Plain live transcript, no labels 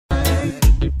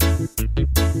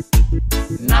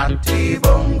Natty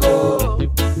Bongo,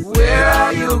 where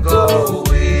are you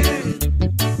going?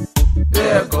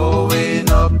 We're going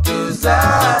up to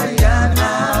Zion.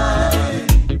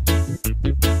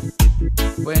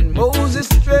 When Moses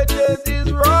stretches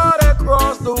his rod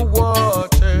across the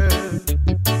water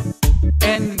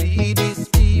and lead his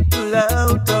people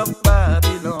out of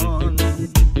Babylon.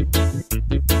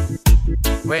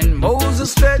 When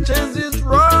Moses stretches his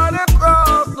rod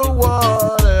across the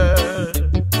water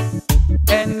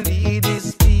and lead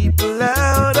his people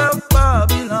out of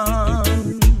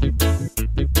Babylon.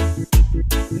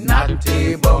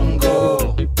 Natty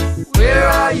Bongo, where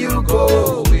are you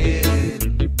going?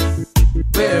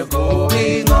 We're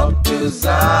going up to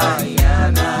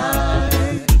Zion.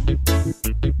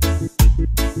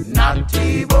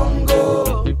 Natty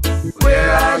Bongo,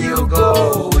 where are you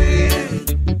going?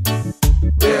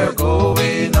 We're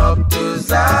going up to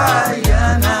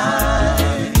Zion.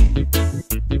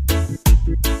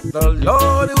 The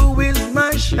Lord who is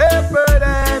my shepherd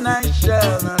and I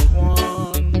shall not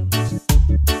want.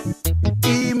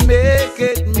 He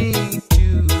maketh me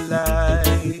to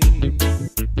lie.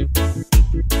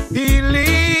 He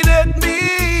leadeth me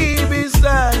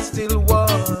beside still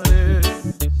waters,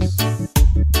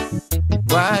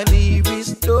 while he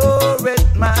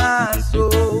restoreth my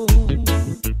soul.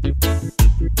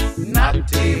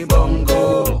 Natty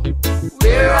Bongo,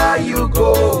 where are you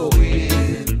going?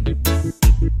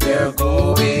 We're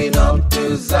going up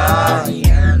to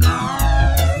Zion.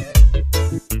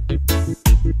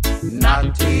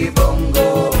 Natty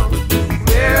Bongo,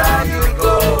 where are you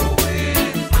going?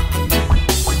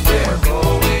 We're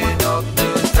going up to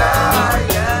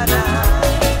Zion.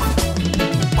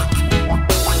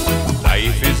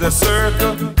 Life is a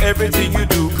circle, everything you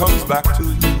do comes back to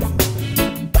you.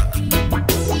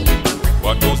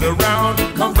 What goes around,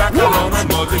 come back around and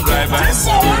multiply by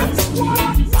more.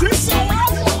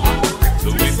 So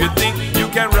if you think you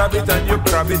can rub it and you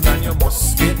grab it and you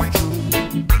must get through.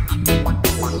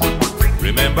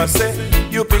 Remember say,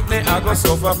 you pick me, I go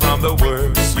suffer from the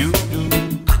works you do.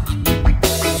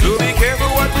 So be careful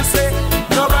what you say,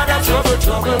 nobody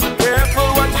trouble. Careful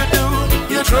what you do,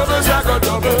 your troubles are go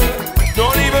double.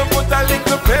 Don't even put a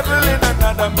little pebble in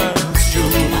another man's shoe.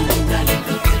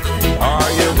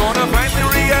 Are you gonna finally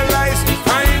realize,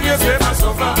 find yourself a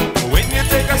suffer? When you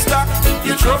take a stop,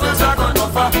 your troubles are gonna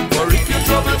offer. Or if you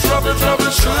trouble,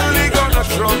 surely gonna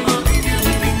trouble you.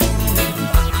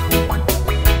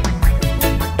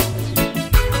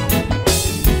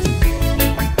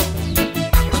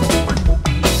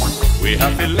 We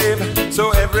have to live,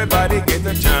 so everybody get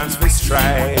a chance to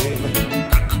strive.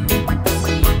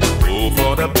 Go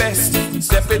for the best,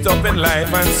 step it up in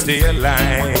life and stay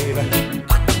alive.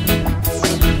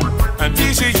 And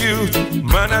teach your youth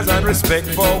manners and respect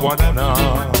for one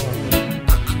another.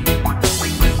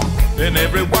 Then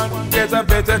everyone gets a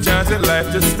better chance in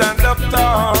life to stand up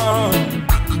tall.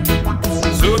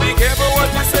 So be careful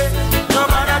what you say, no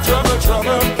matter trouble.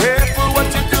 Careful what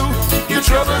you do, your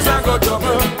troubles are go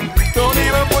double. Don't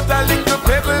even put a little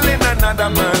pebble in another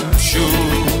man's shoe.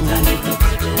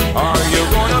 Are you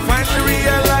gonna finally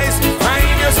realize,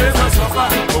 find yourself a suffer?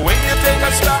 But when you take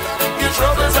a stop, your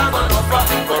troubles are gonna offer.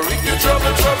 Or if you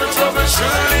trouble,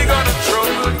 surely gonna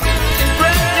trouble you.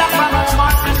 Break your mama's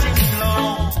march and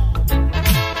slow.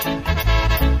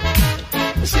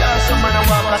 See how some man a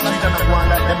walk the street and a go on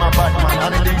like them a bad man.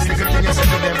 And in the second thing you say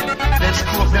to them, they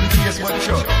screw up them face one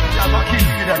shot. I'm a kill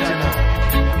you that, you know.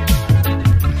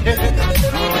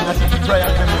 That's if you try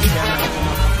and them this kind of, you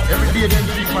know. Every day them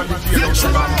drink from the field out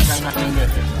of bank and nothing there.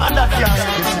 And that can't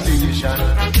help the situation.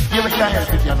 You can't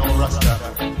help it, you know, Rasta.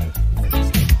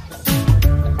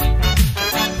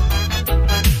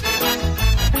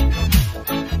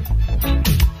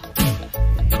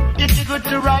 It's good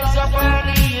to rise up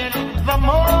early in the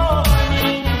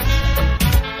morning.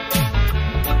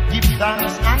 Give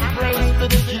thanks and praise to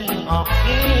the King of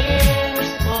Kings.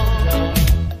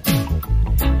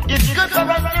 It's good for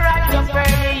us to rise up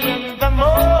early in the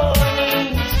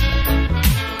morning.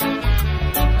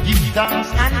 Give thanks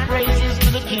and praises to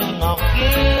the King of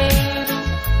Kings.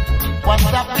 What's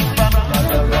up with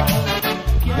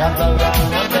gather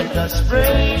round and let us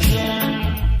praise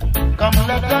Him. Come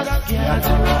let us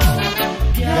gather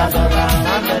round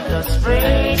and let us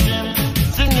praise Him.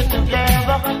 Sing it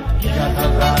together.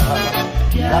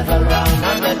 Gather round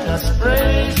and let us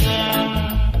praise Him.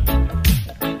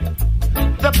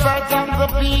 The birds and the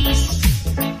bees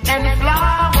and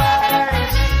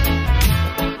flowers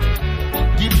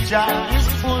give Jah His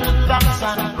full thanks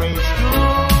and praise too.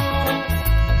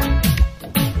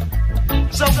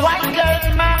 So why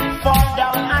can't man fall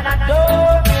down and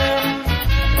adore Him?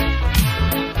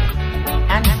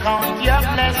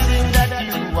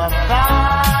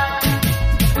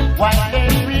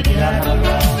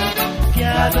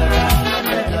 gather round and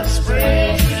let us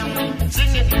praise Him.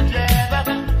 Sing it together.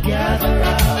 Gather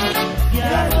round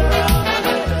and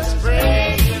let us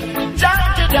praise Him.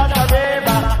 Chant it out the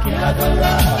river. Gather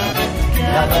round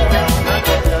and let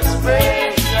us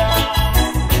praise Him.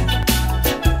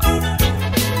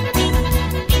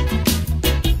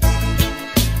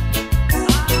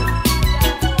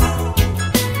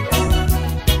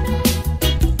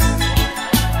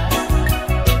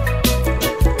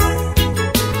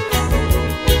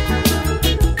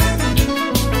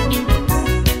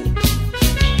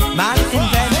 Man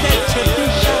invented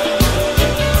tradition.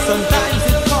 Sometimes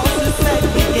it causes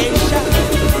segregation.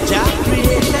 Jah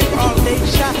created all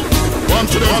nation.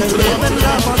 To live and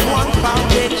love on one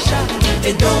foundation.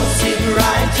 It don't seem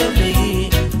right to me.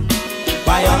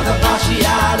 Why all the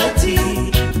partiality?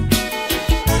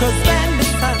 'Cause when the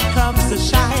sun comes to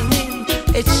shining,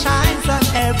 it shines on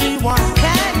everyone.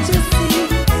 Can't you see?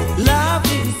 Love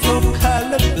is so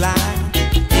colorblind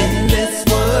in this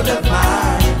world of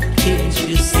mine. Can't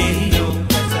you see?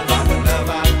 That's a lot of love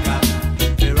I've got.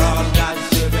 We're all God's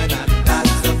children, and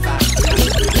that's the fact.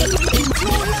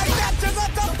 Pull like that, you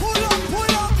got to pull up,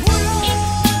 pull up, pull up.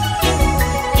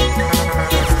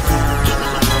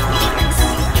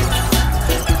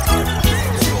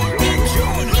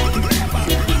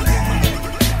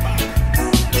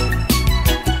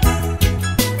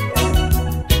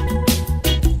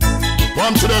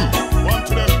 One to them, one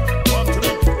to them, one to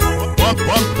them,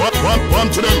 one to them, one to them,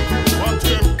 one to them, one to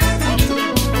them.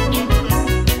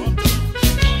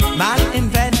 Man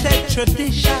invented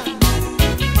tradition.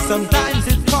 Sometimes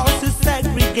it causes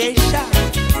segregation.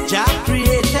 Jah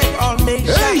created all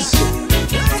nations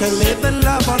to live and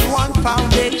love on one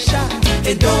foundation.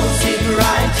 It don't seem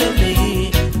right to me.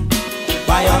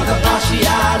 Why all the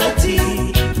partiality?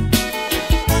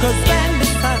 'Cause when the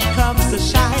sun comes to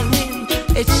shining,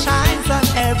 it shines on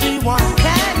everyone.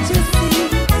 Can't you see?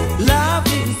 Love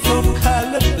is so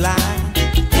colorblind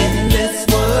in this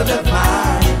world of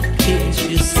mine. Can't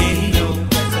you see?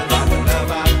 That's a lot of love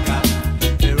I've got.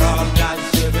 We're all God's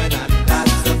children, and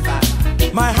that's the fact.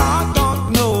 My heart don't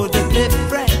know the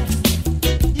difference.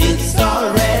 It's all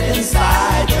red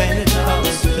inside when it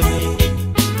comes to me.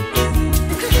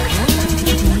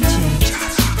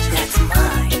 That's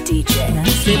my DJ.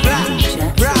 See, black,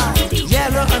 brown,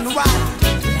 yellow, and white.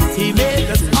 He made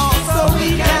us all so we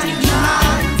can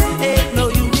unite. Ain't no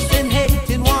use in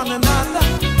hating one another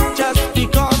just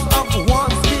because of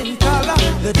one skin color.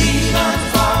 The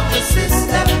demons of the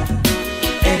system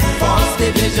enforce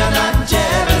division and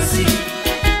jealousy.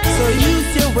 So use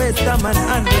your wisdom and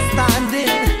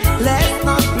understanding. Let's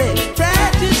not play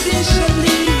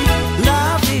prejudicially.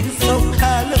 Love is so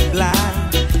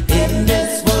colorblind in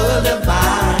this world of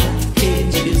mine.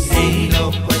 Can't you see? No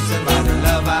question about the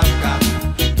love I've got.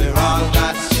 We're all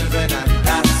God's children, and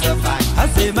that's the fact. I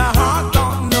say my heart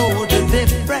don't know the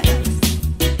difference.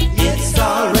 It's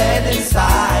all red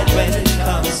inside when it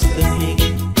comes to me.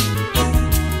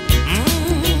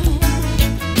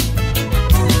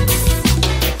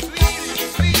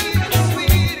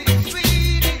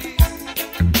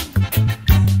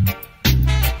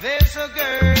 There's a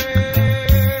girl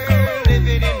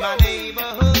living in my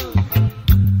neighborhood.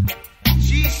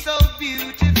 She's so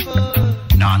beautiful.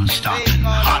 Non-stopping,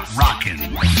 hot rockin',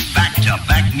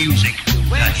 back-to-back music. The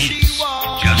When she hits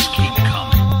just keep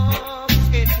coming. walks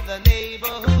into the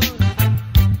neighborhood,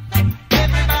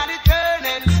 everybody turn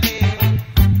and stare,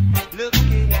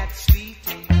 looking at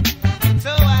Sweetie.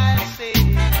 So I say,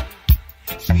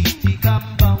 Sweetie, come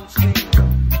bounce me.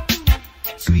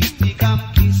 Sweetie, come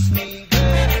kiss me,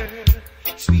 girl.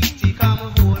 Sweetie, come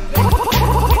hold me.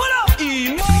 Pull up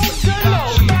emotional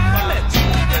balance.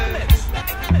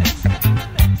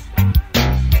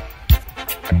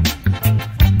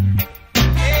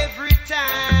 Every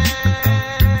time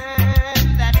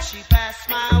that she passed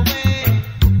my way,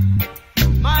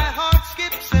 my heart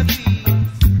skips a beat,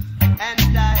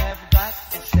 and I have got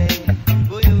to say,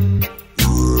 oh, you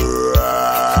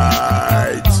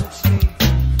Right.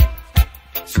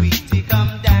 Sweetie,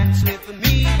 come dance with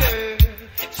me, girl.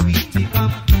 Sweetie,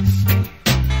 come kiss me.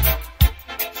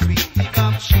 Sweetie,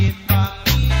 come shake for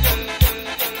me, girl.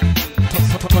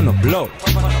 Turn up low.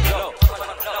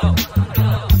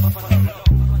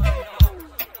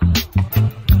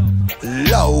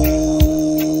 Low.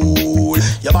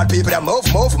 You bad people that move.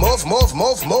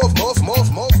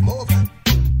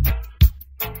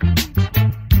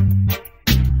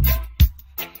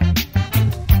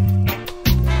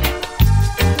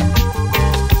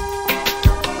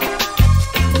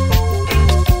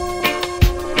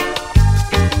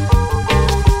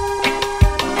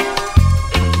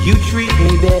 You treat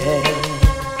me bad,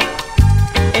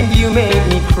 and you make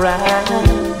me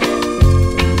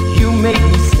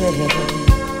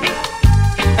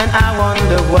and I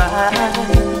wonder why.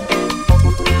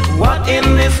 What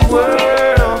in this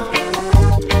world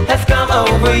has come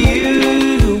over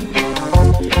you?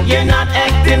 You're not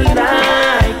acting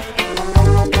like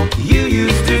you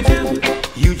used to do.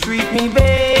 You treat me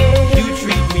bad, you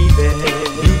treat me bad,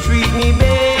 you treat me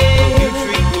bad, you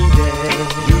treat me bad,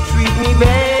 you treat me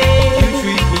bad, you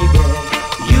treat me bad,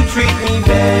 you treat me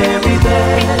very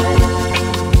bad.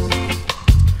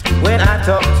 When I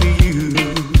talk to you,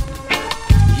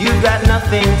 you've got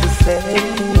nothing to say.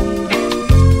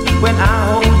 When I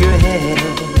hold your hand,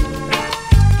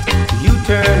 you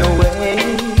turn away.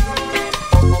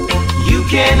 You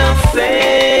cannot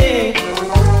say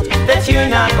that you're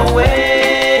not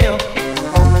aware,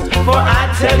 for I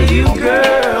tell you,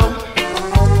 girl,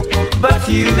 but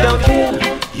you don't care.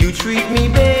 You treat me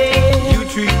bad, you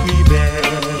treat me bad,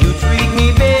 you treat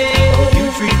me bad, you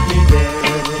treat me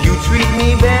bad, you treat me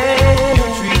bad, you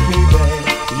treat me bad,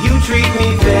 you treat me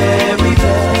very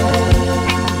bad.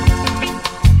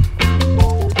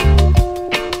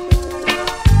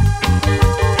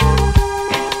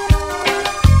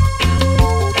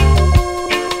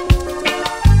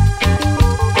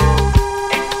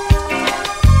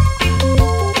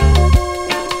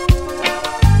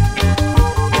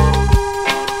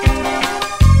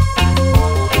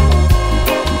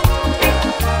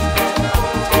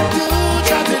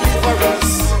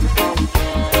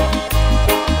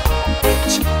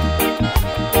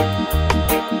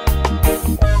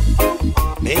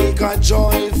 A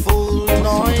joyful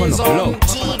noise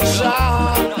unto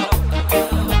Jah,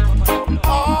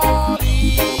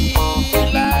 Holy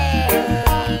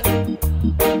Land.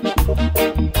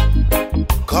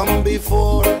 Come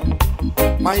before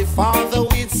my Father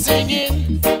with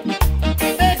singing,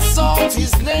 exalt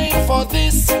His name, for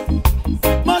this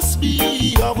must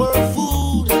be our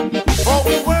food. For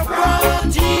we were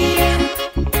brought here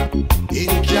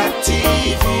in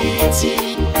captivity.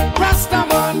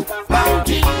 Rastaman bound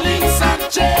in links and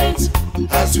chains,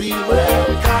 as we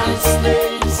work as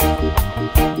slaves.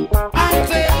 And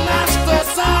they lashed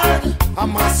us hard, a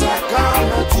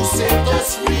massacre to set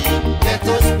us free. Let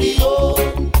us behold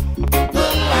the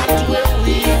land where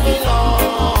we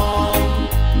belong.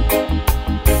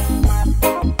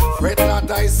 Fret not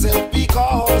thyself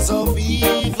because of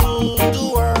evil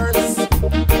doers,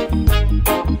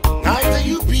 neither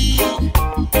you be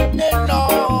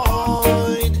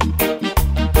annoyed,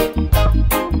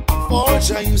 for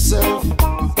Jah himself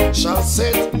shall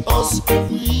set us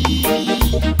free,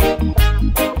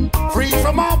 free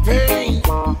from our pain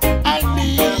and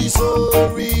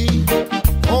misery.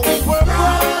 For we were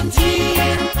brought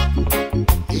here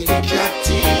in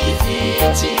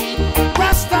captivity.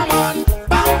 Rastaman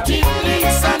bound in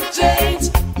links and chains,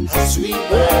 as we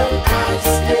work as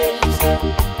slaves.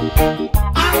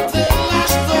 And they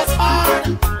lashed us hard,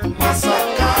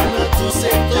 massacre to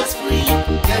set us free.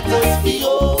 Let us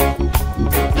behold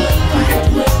the land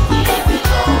where we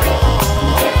belong.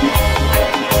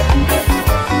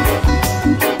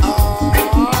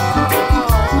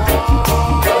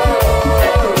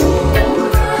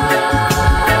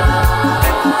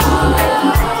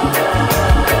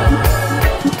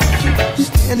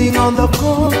 Standing on the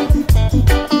corner,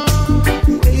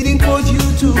 waiting for you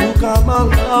to come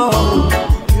along.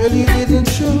 Really didn't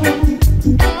show.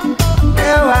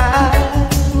 Now I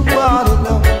wanna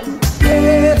know,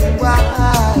 really why,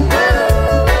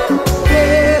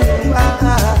 really why.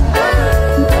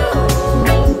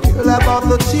 Girl, I bought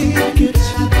the ticket,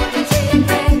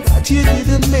 but you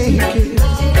didn't make it.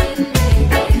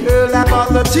 Girl, I bought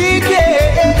the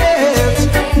ticket,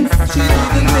 but you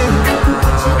didn't make it.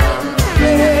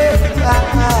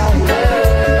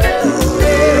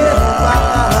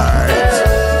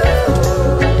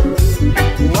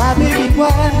 Why, baby,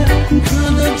 why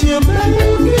couldn't you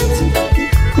make it?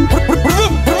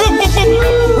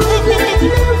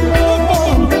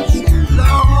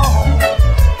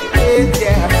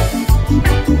 Yeah.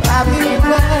 Why, baby,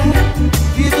 why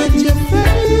couldn't you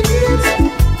make it?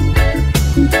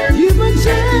 You were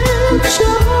just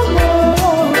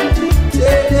someone to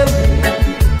tell me.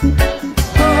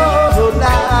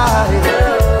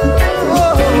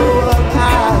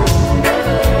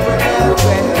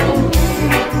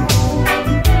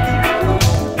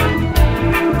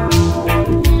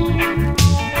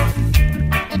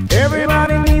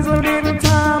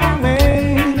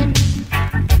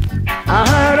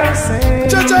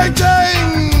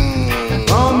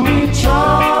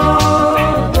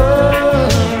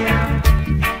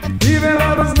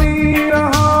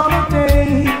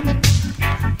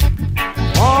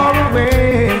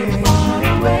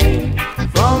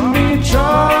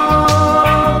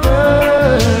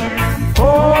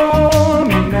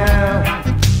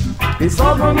 It's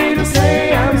hard for me to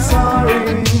say I'm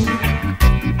sorry.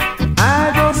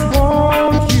 I just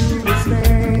want you to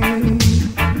stay.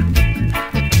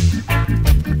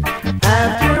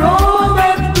 After all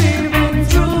that we've been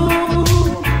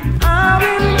through, I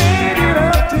will make it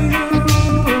up to you.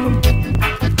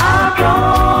 I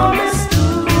promise to.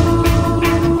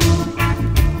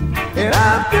 And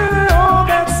after all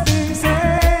that's been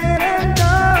said and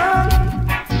done,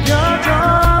 you're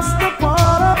just a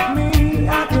part of me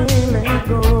I can't let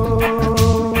go.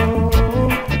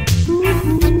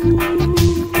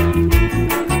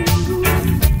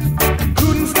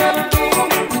 Couldn't stand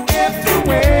being kept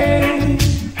away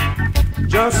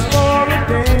just for a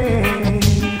day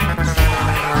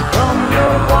from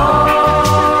your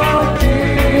body.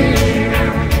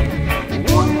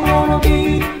 Wouldn't wanna be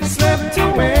swept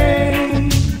away,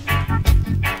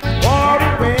 far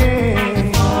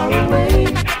away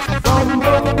from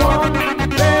the one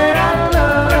that I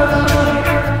love.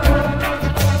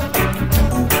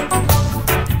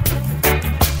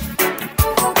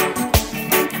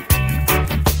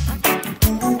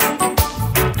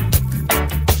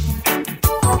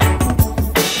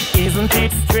 Isn't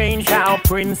it strange how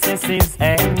princesses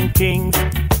and kings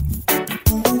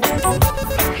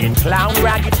in clown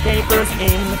ragged papers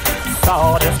in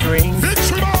sawdust rings,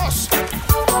 Victory Boss!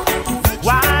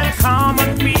 while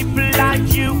common people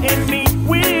like you and me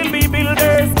will be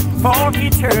builders for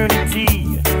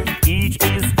eternity. Each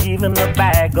is given a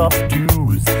bag of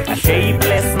dues, a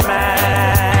shapeless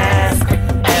mask,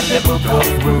 and a book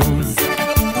of rules.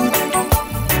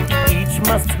 Each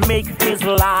must make his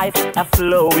life a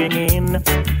flowing in,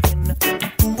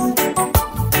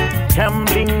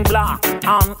 tumbling block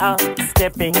on a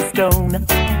stepping stone.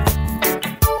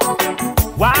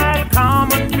 While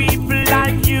common people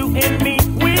like you and me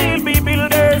will be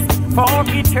builders for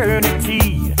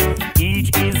eternity. Each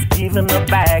is given a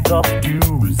bag of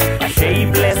dues, a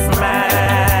shapeless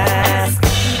mask,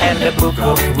 and a book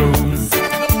of rules.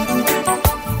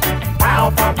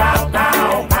 Pow, pow, pow,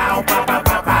 pow, pow, pow, pow,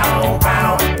 pow, pow,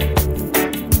 pow.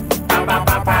 Pow, pow,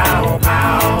 pow, pow,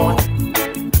 pow.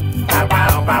 Pow,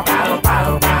 pow, pow, pow,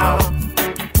 pow, pow.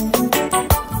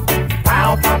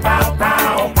 Pow, pow, pow,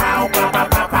 pow, pow, pow, pow,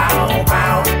 pow, pow,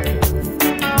 pow.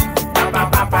 Pow, pow,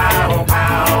 pow, pow,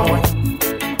 pow.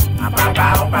 Pow,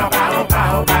 pow, pow, pow,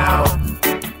 pow, pow.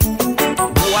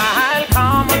 While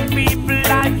common people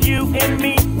like you and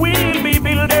me will be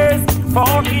builders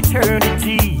for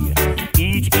eternity.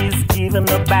 Each is given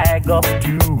a bag of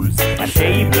dues, a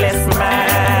shapeless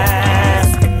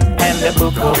mask, and a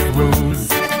book of rules.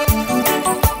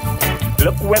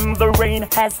 Look when the rain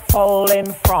has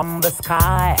fallen from the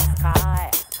sky,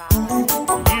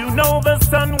 you know the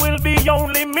sun will be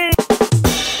only me.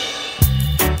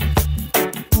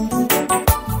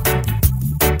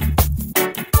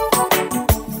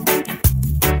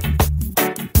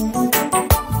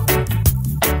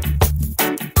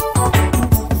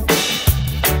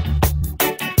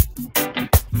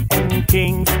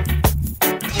 Kings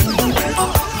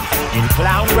in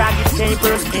clown ragged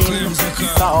papers in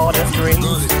sawdust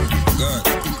rings,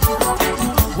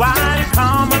 while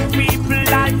common people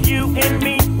like you and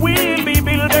me will be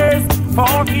builders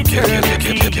for eternity.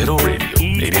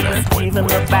 Each is given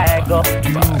a bag of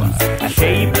dues, a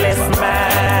shapeless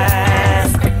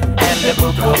mask, and a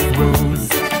book of rules.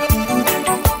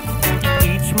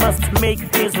 Each must make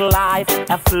his life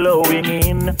a flowing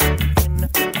in,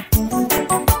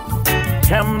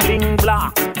 tumbling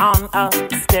block on a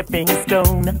stepping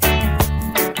stone.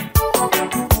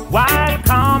 While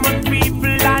common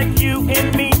people like you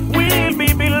and me will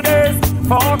be builders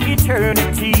for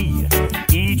eternity.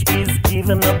 Each is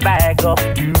given a bag of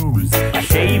dues, a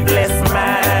shapeless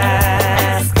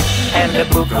mask, and a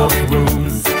book of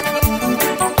rules.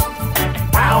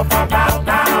 Pow, pow, pow,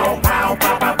 pow, pow,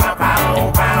 pow, pow, pow,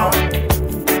 pow, pow.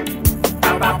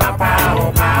 Pow, pow, pow,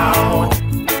 pow, pow.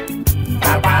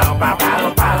 Pow, pow, pow,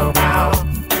 pow, pow, pow.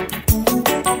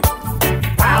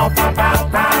 Pow, pow, pow,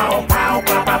 pow, pow,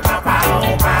 pow, pow, pow,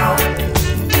 pow, pow.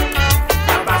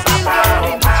 Pow, pow, pow,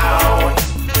 pow, pow.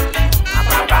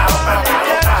 Pow, pow, pow,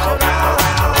 pow, pow,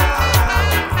 pow.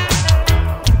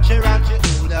 She rock she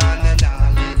hold on and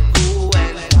all it go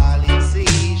and all it see.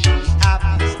 She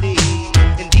happy stay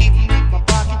and even with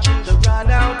my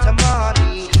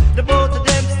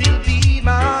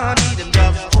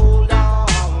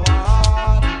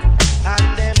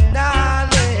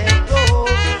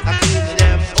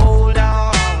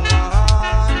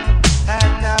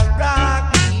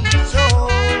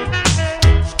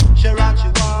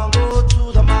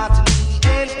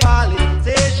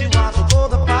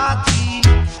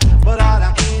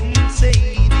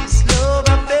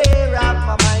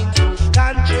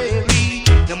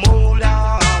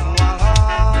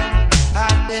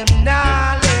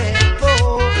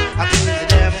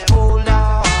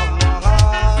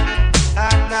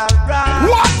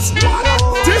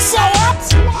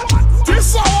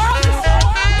This hour.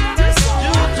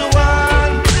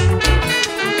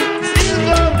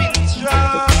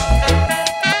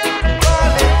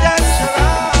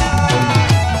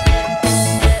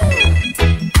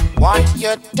 What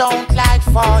you don't like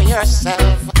for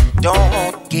yourself,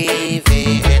 don't give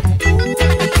it.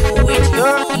 You with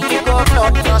your ego,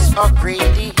 gluttonous or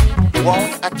greedy,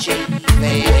 won't achieve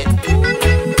it.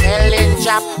 Telling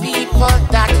your people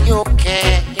that you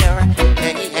care,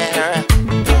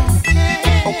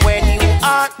 when you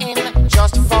are in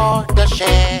just for the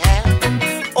share.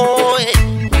 Oh,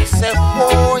 we say,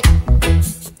 oh,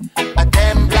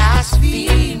 them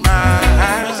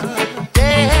blasphemers,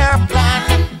 their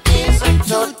plan is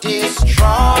to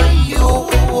destroy you.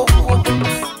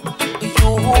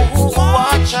 You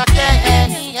watch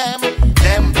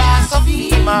them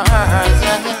blasphemers,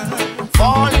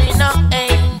 falling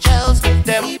angels,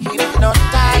 them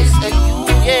hypnotize you,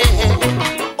 yeah.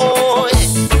 Oh,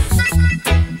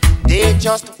 they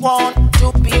just want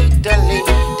to be the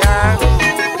leader,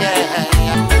 yeah.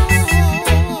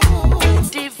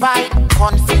 Divide,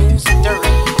 confuse the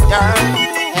reader,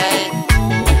 hey.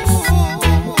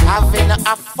 Having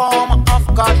a form of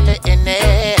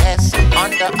godliness on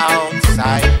the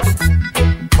outside,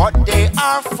 but they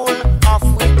are full of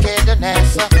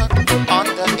wickedness on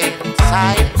the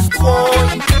inside. Oh,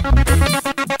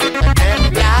 them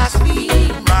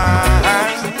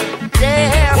blasphemers,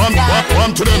 their plan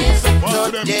is to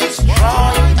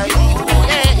destroy you.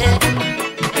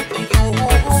 You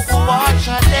watch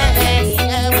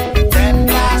them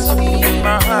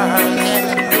blasphemers,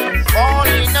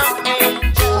 falling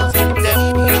angels, them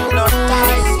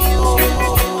hypnotize you.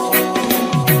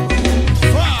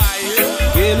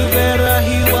 Girl, you better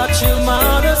hear what your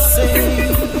mother say.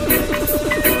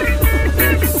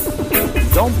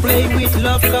 Don't play with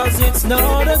love, cause it's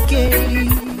not a game.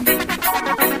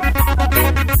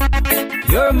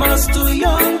 You're much too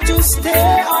young to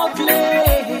stay out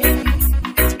late.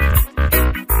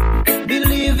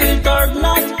 Believe it or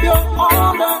not, you're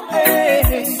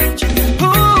underage.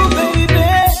 Ooh, baby,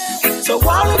 so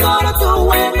what we gonna do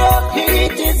when the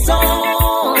heat is on?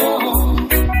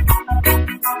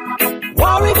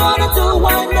 What we gonna do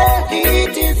when the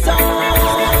heat is on?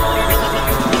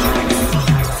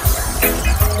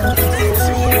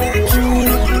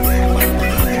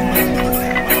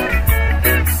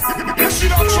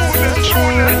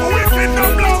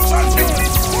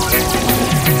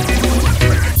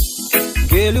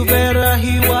 Girl, you better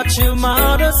hear what your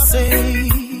mother say.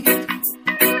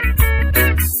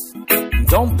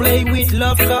 Don't play with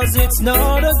love, cause it's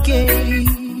not a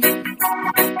game.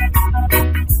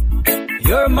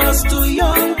 You're much too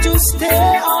young to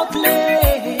stay out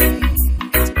late.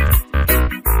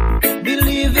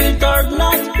 Believe it or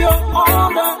not, you're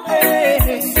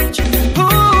underage.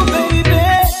 Ooh, baby,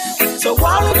 so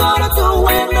what we gonna do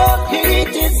when the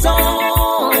heat is on?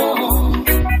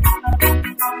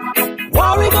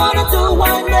 What we gonna do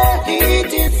when the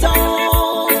heat is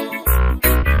on?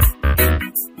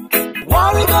 What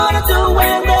we gonna do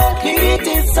when the heat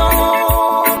is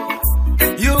on?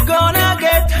 You gonna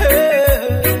get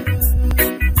hurt.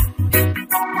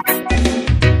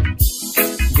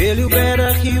 Girl, you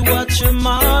better hear what your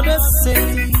mother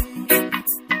say.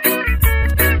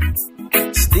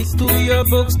 Stick to your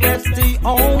books, that's the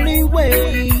only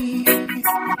way.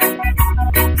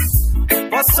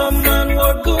 For some men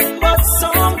were good, but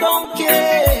some don't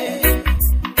care.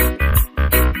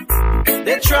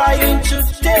 They're trying to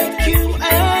take you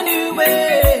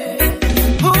anyway.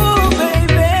 Ooh,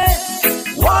 baby,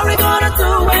 what we gonna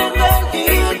do when the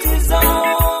heat is on?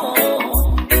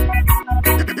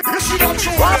 This is not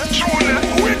true,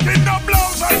 we in the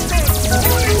blouse and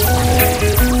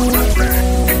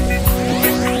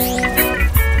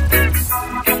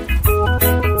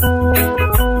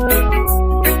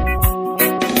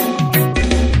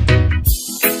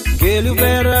Girl, you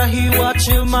better hear what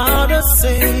your mother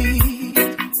say.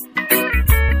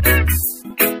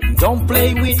 Don't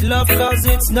play with love, cause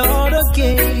it's not a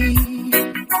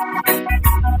game.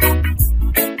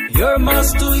 You're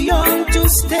much too young to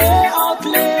stay out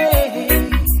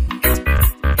late.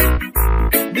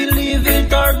 Believe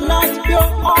it or not,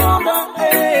 you're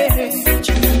underage.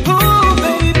 Ooh,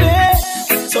 baby,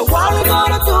 so what we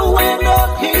gonna do when the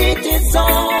heat is on?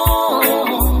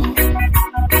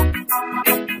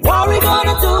 What we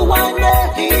gonna do when the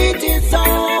heat is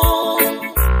on?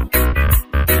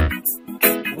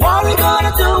 What we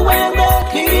gonna do when the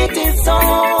heat is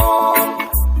on?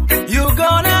 You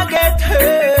gonna get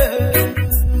hurt.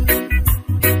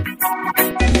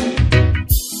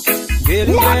 Girl,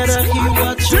 you better hear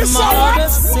what your mother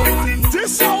say.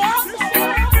 this hour.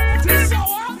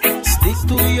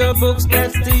 to your books,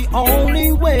 that's the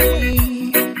only way.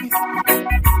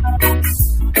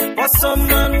 For some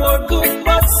man were good,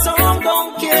 but some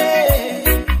don't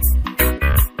care.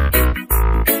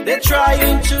 They're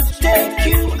trying to take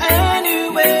you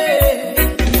anyway.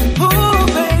 Ooh,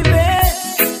 baby,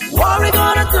 what we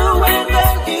gonna do when the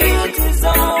heat is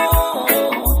on?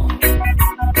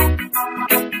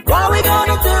 What we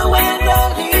gonna do when the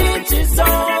heat is on?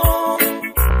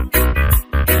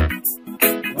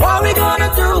 What we gonna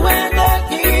do when the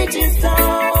heat is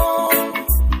on?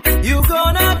 You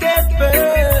gonna get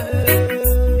burned.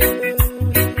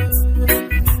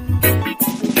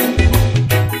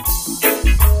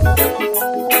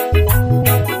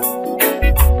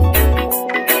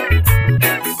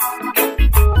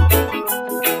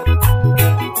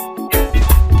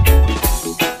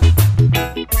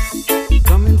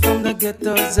 Coming from the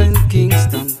ghettos in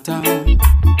Kingston town,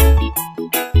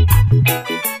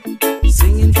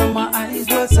 singing from my eyes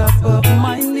was above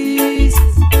my knees.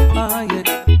 Ah,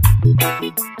 yeah.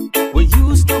 We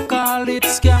used to call it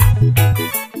ska,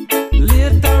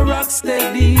 later rock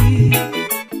steady.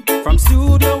 From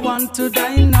Studio One to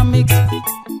Dynamics,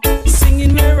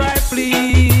 singing where I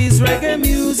please. Reggae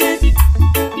music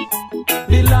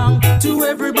belong to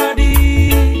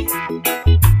everybody.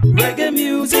 Reggae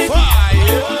music,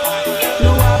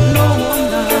 no have no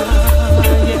wonder.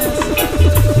 Yes,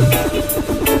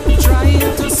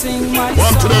 trying to sing my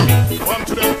One to song. them. One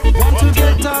to them. Want to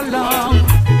get along.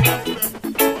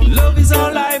 Love is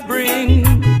all I bring.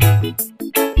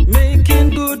 Making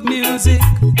good music.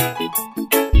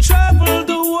 Travel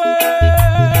the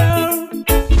world.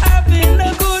 Having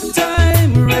a good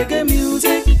time. Reggae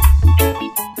music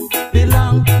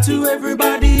belong to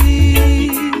everybody.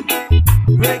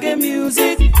 Reggae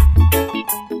music,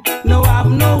 no have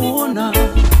no owner.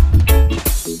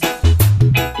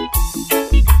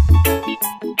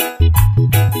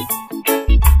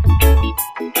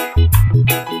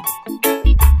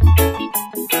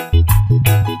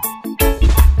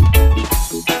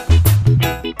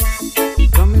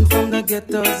 Coming from the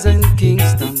ghettos in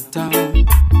Kingston town,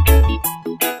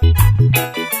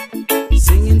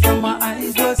 singing from my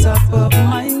eyes was above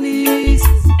my knees.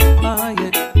 Ah,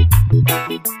 yeah.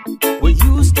 We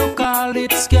used to call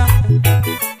it ska,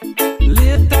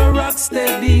 later rock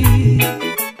steady.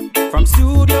 From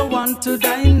Studio One to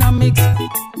Dynamics,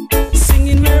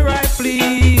 singing where I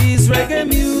please. Reggae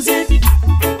music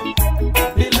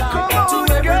belong to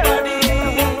everybody.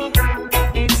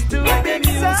 It's to reggae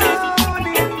music,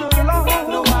 no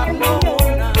have no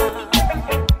owner.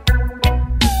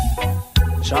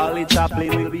 Charlie Chaplin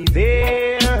will be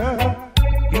there.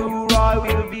 You Roy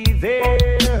will be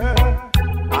there.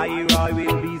 I Roy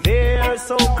will be there.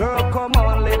 So girl, come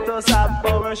on, let us have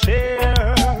our share.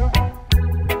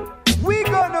 We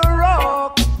gonna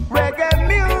rock reggae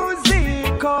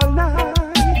music all night.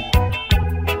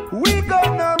 We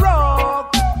gonna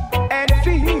rock and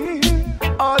feel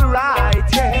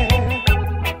alright, yeah.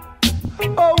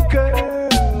 Oh girl,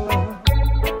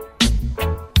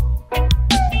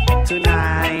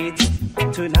 tonight,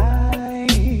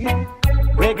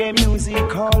 reggae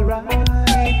music alright.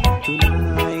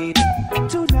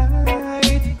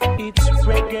 Tonight, it's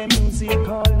reggae music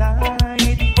all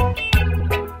night.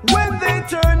 When they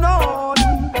turn on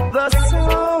the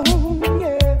sound,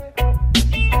 yeah,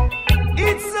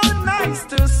 it's so nice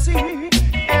to see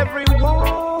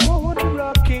everyone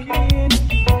rocking.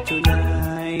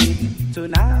 Tonight,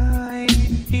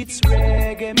 it's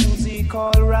reggae music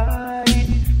alright.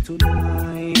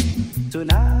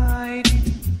 Tonight,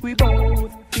 we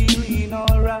both feeling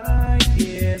alright,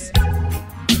 yes.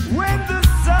 When the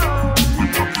sound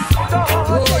starts,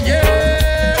 Oh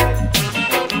yeah,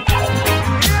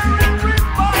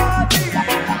 everybody,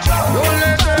 don't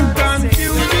let them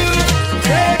confuse you.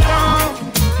 Take on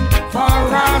for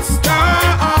Rasta.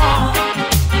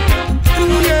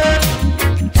 Oh yeah,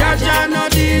 Jaja no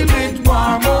deal with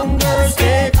warmongers.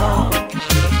 Take on,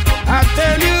 I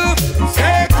tell you,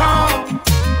 take on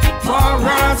for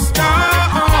Rasta.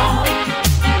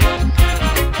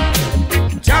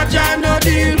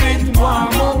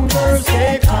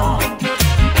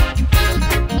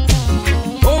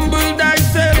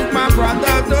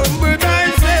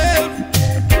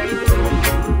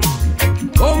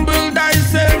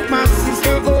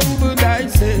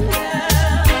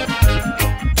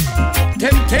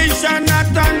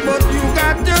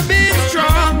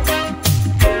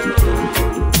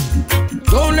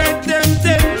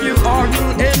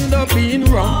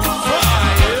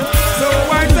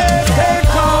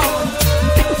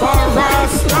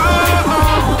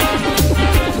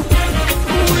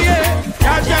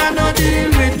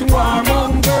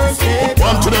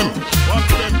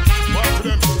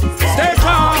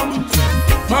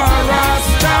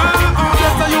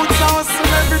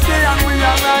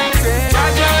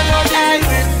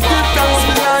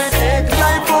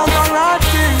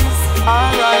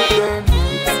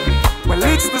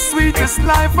 it's the sweetest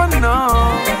life I know.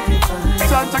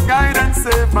 Judge a guide and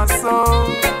save my soul.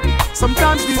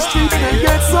 Sometimes these streets they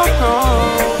get so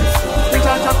cold.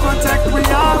 Judge a protect me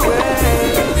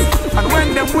always. And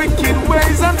when them wicked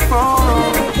ways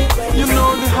unfold, you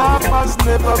know the half has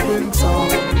never been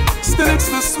told. Still it's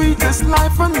the sweetest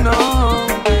life I know.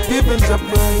 Giving the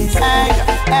praise. Hey,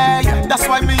 hey, that's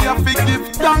why me have to give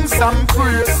thanks and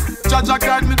praise. Judge a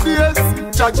guide me days,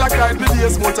 Judge a guide me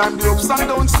days. More time the ups and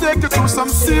downs take you through some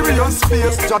serious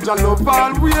space. Judge a love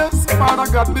always, Father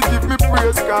God me give me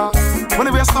praise. Cause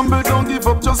whenever you stumble don't give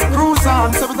up, just cruise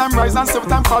on. 7 times rise and 7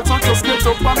 times fall, so just get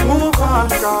up and move on.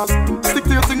 Cause stick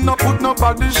to your thing, no put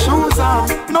nobody's shoes on.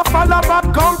 No follow back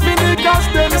company, cause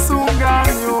them soon gone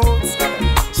youths.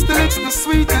 Still it's the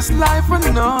sweetest life I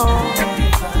know.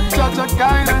 Judge a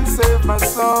guide and save my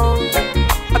soul.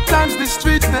 At times the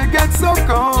streets they get so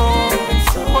cold,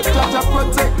 but Judge a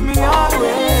protect me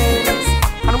always.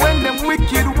 And when them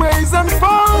wicked ways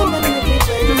unfold,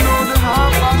 you know the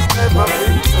half has never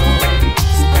been told.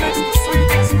 Still it's the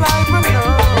sweetest life I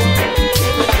know.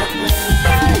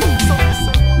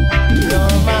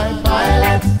 You're my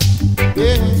pilot,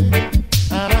 yeah,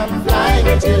 and I'm flying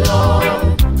with you,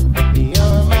 Lord.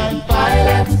 You're my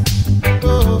pilot,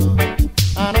 oh,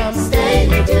 and I'm staying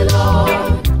with you,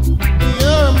 Lord.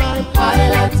 You're my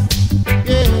pilot,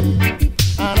 yeah,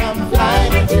 and I'm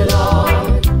flying with you,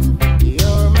 Lord.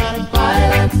 You're my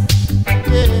pilot,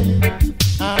 yeah,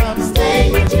 and I'm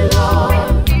staying with you,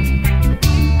 Lord.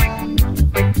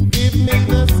 Give me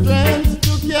the strength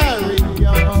to carry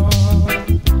on.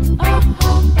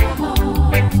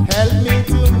 Help me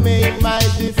to make my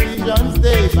decisions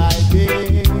day by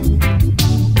day.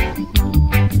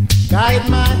 Guide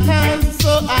my hands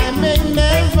so I may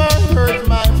never hurt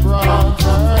my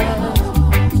brother.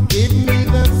 Give me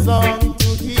the song to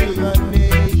heal the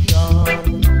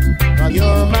nation. Cause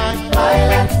you're my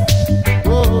pilot,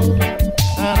 oh,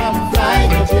 and I'm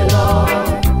flying with you,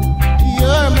 Lord.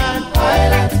 You're my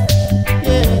pilot,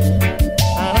 yeah,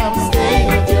 and I'm staying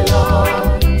with you,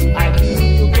 Lord. I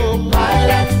need you go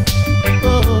pilot,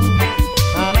 oh,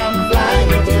 and I'm flying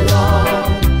with you,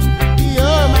 Lord.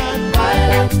 You're my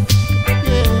pilot,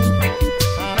 yeah,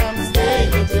 and I'm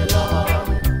staying with you,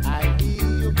 Lord. I need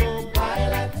you go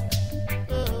pilot,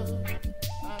 oh,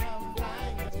 and I'm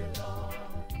flying with you, Lord.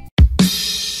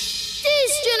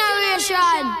 This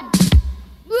generation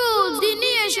rules the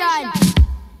nation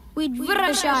with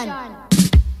version.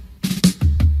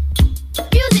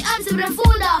 Music absolutely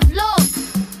full of love.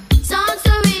 Songs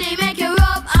to really make you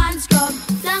rub and scrub.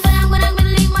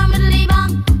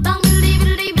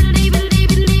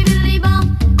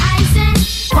 I say,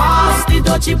 Pass the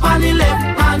dutchie on the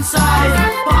left hand side.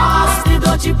 Pass the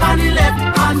dutchie on the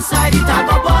left hand side. It a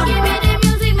go bun. give me the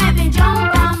music, make me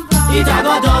jump and flow. It a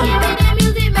go done. Give me the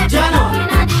music, make me Jano. walk in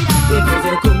a the It was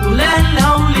a cool and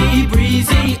lonely,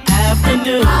 breezy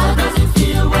afternoon. How does it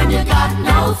feel when you got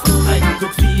no food? I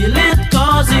could feel it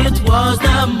cause it was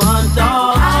the month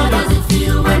of How does June. it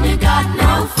feel when you got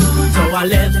no food? So I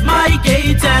left my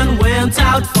gate and went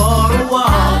out for a How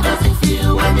walk. does it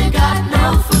feel when you got no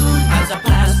food? As I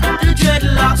passed the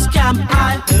dreadlocks camp,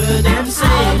 I heard them How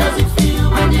say, does it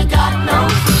feel when you got no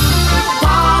food?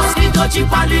 pass the dutchie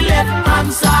on the left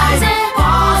hand side.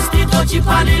 Pass the dutchie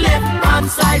on the left hand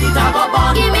side. It a go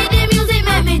bun. Give me the music,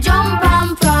 make me jump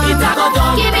and from. It a go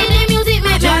done. Give me the music,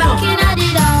 make me Jano. walk in a the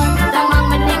down. Bang bang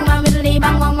middling, bang middling,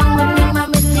 bang bang bang middling, bang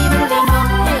middling, middling,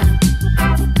 bang.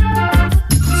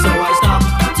 So I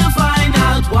stopped to find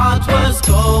out what was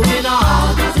going How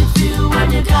on. does it feel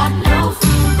when you got no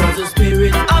food? Cause the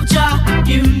spirit of Jah,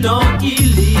 you know he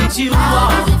leads you How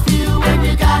on. does it feel when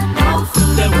you got no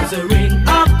food? There was a ring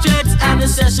of jets and the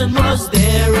session was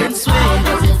there in How swing.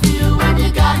 does it feel when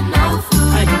you got no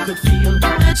food? I could feel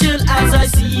the chill as I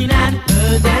seen and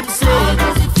heard them How say,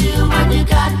 does it feel when you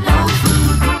got no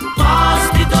food? pass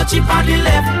the dutchie on the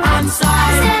left hand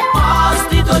side. Pass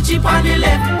the dutchie on the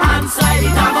left hand side.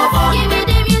 It a go bun. Give me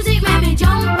the music, make me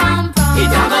jump and from.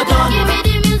 It a go done. Give me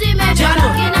the music, make me Jano.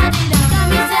 walk in a the down.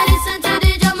 Me say listen to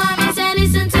the drum and me say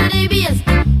listen to the bass.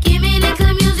 Give me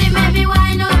little music, make me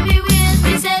wind up me waist.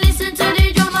 Me say listen to the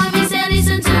drum and me say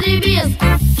listen to the bass.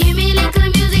 Give me little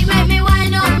music, make me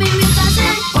wind up me waist. I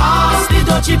say, Pass the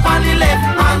dutchie on the left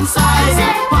hand side.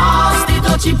 Pass the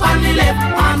dutchie on the left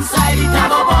hand side. It a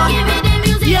go bun. give me the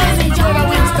music, Yes, make me it's jump brother and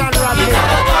Winston from. Rodney.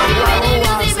 Give me the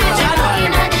music, make me walk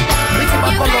in a the down. It's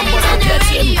about You play Columbus, it on the get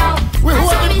him. radio. We And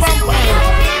hold so it me say from we fire.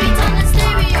 don't hear it on the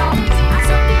stereo. And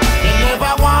so me They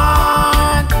never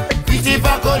want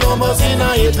Christopher Columbus in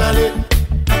Italy.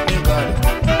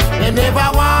 They never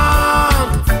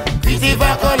want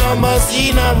Christopher Columbus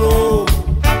in Rome.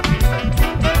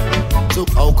 So So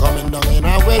how coming down in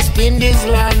a West Indies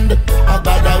land? A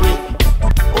bad way.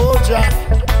 Oh Jack.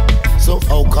 So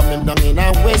how coming down in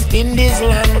a West Indies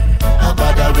land? A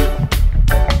bad way.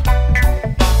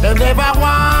 They never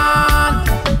want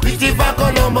Christopher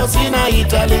Columbus in a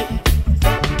Italy.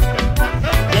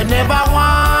 They never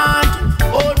want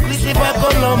old Christopher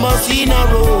Columbus in a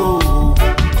Rome.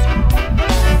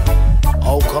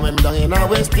 How come him down in a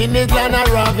West Indies land and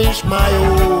ravish my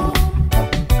home?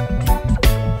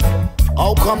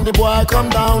 How come the boy come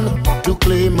down to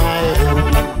claim my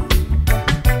home?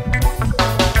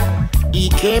 He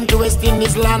came to West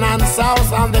Indies land and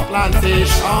south on the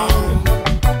plantation,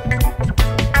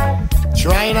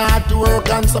 trying hard to work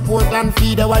and support and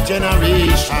feed our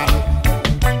generation.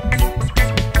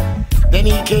 Then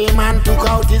he came and took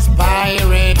out his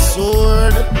pirate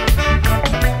sword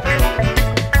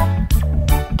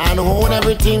and own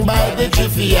everything by the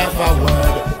jiffy of a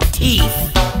word. Thief.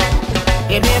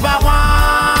 They never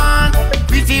want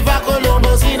Christopher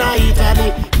Columbus in a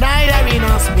Italy, neither in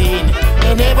a Spain.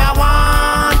 They never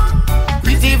want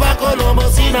Christopher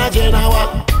Columbus in a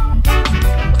Genoa.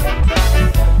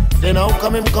 Then how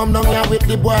come him come down here with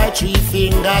the boy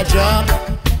 3-finger jack?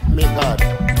 Me God.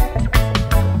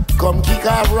 Come kick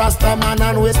off Rastaman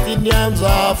and West Indians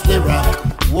off the rock.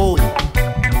 Whoa.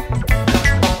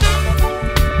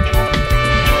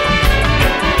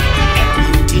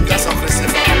 You think that's aggressive?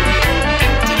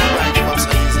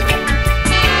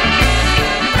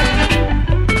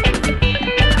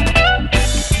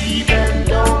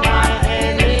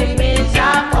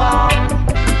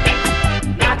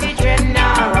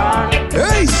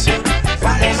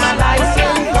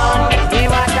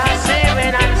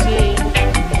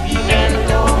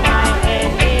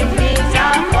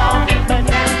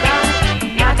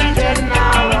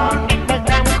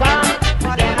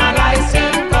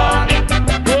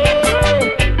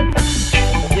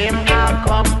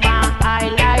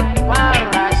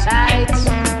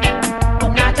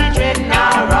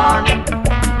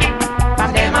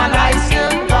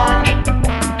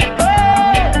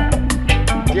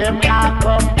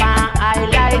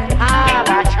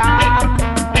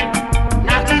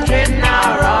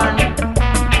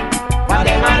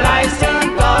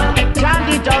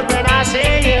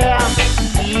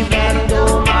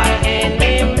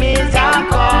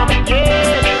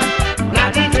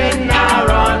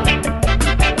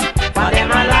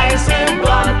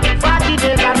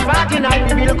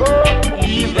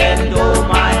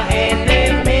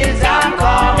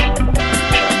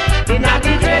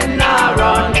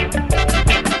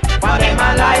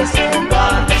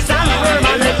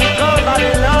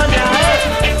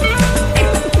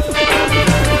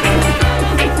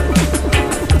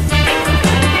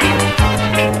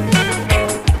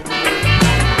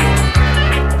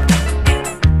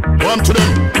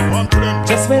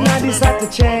 Just when I decide to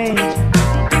change,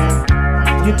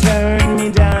 you turn me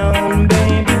down,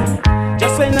 baby.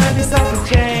 Just when I decide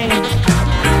to change,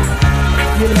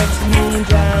 you let me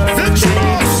down, baby.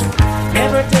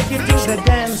 Never take you to the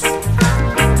dance, I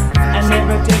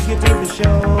never take you to the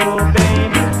show,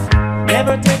 baby.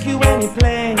 Never take you any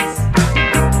place.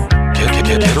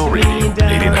 Ghetto Radio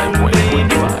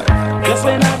 89.1. Just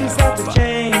when I decide to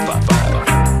change,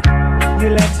 you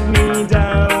let me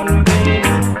down, baby.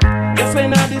 Just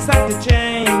when I decide to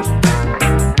change,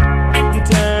 you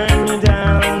turn me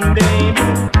down, baby.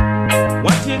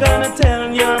 What you gonna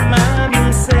tell your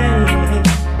mommy, say?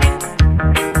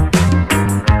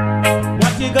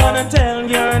 What you gonna tell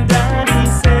your daddy,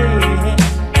 say?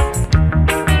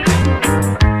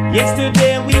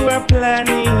 Yesterday we were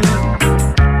planning,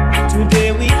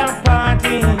 today we are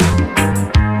partying.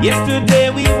 Yesterday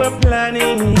we were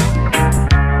planning,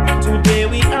 today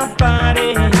we are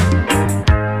partying.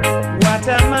 What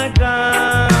am I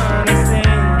gonna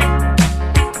say?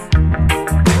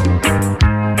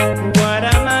 What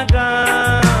am I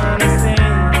gonna say?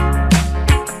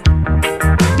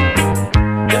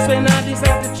 Just when I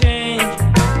decide to change,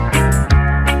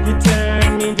 you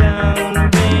turn me down,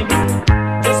 baby.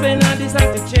 Just when I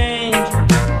decide to change,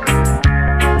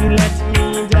 you let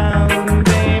me down,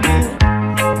 baby.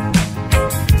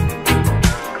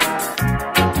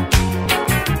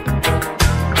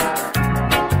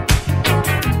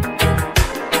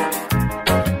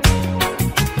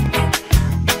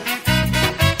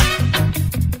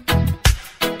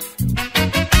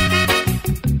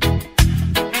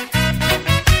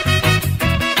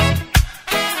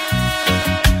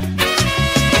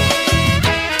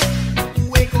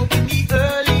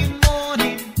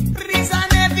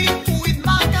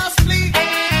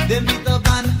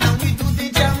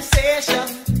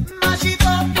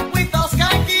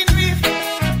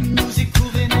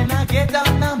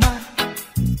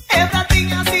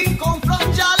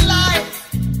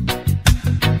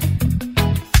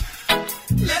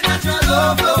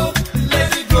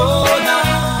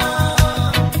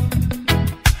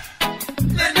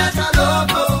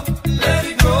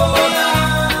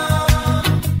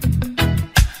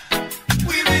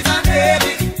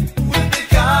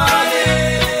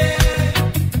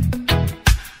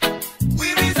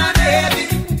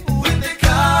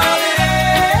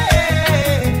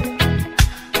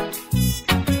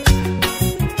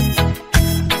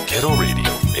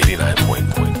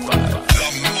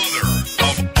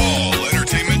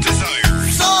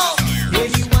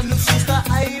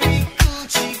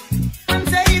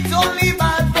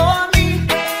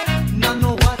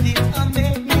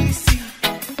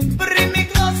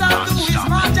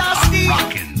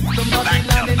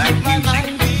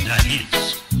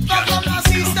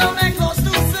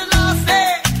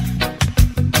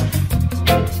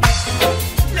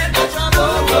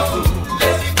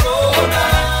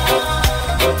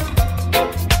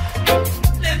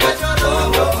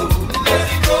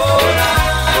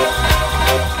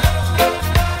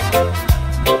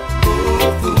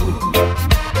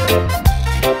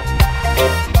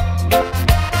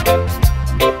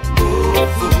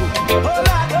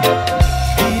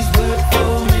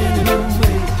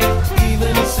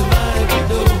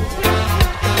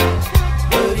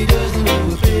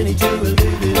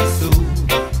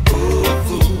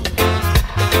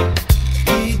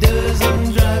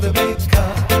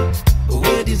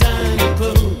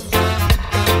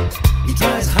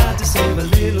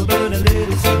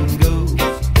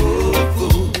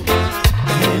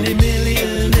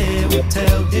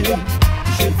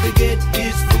 forget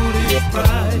his foolish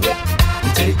pride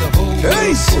and take the whole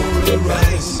world for a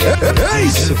ride.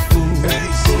 He's a fool,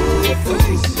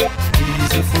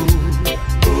 he's a fool,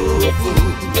 oh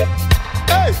fool.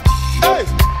 Hey, hey,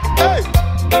 hey.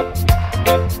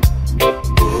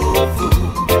 Oh fool.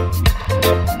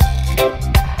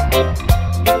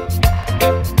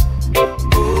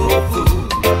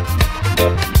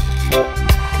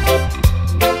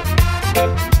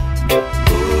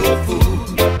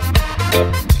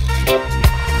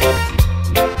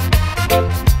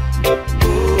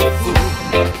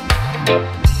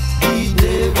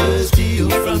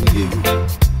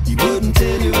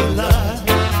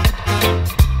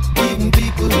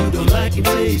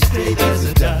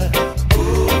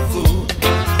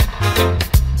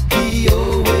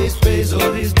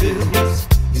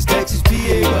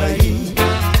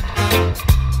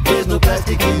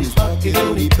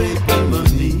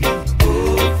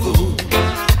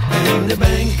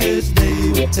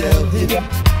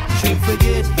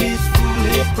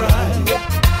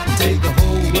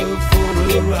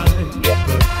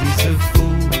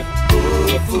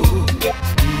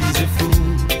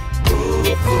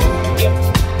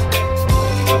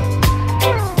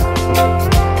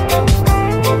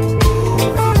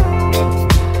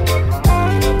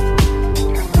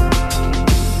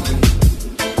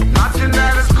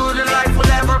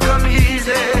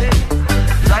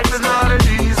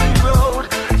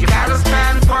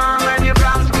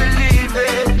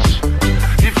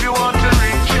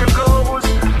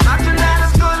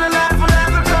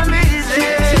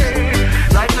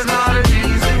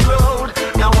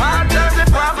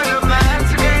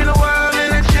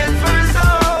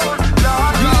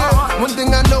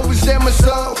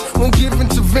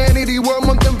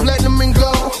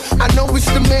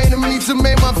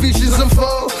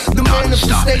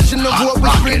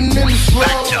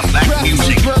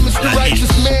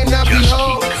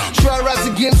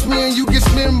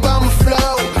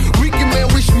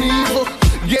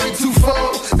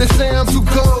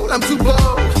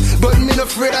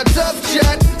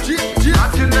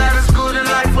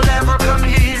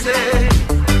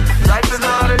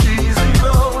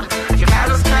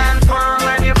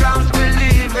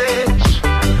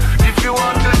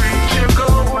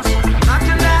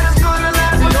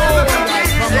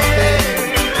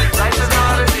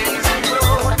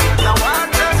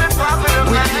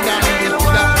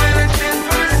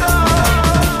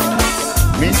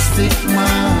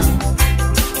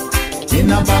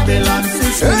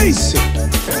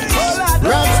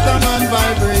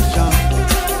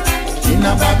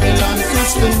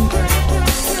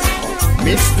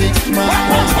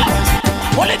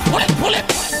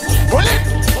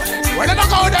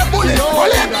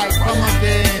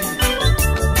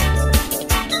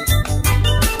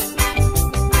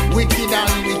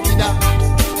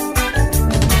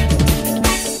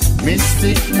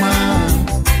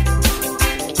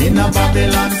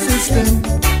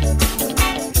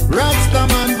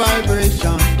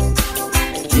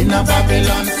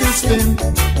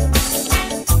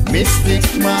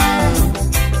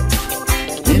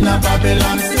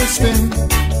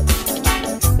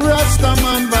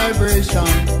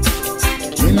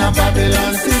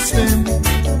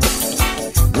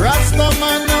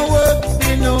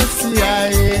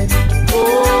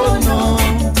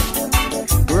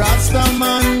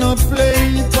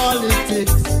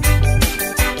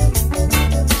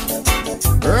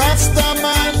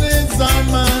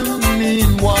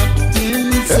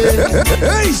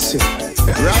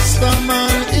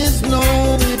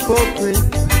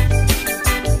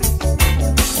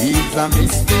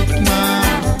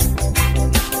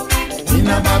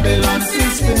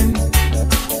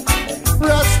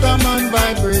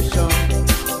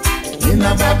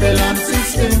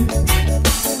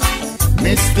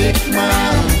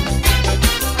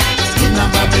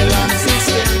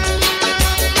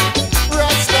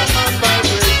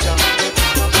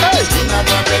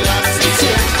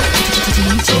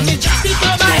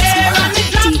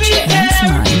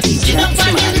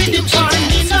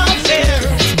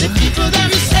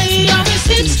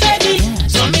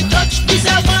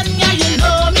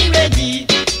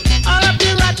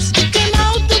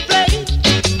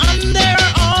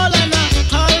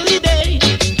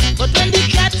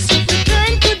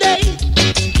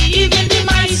 Even the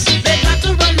mice, they got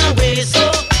to run away.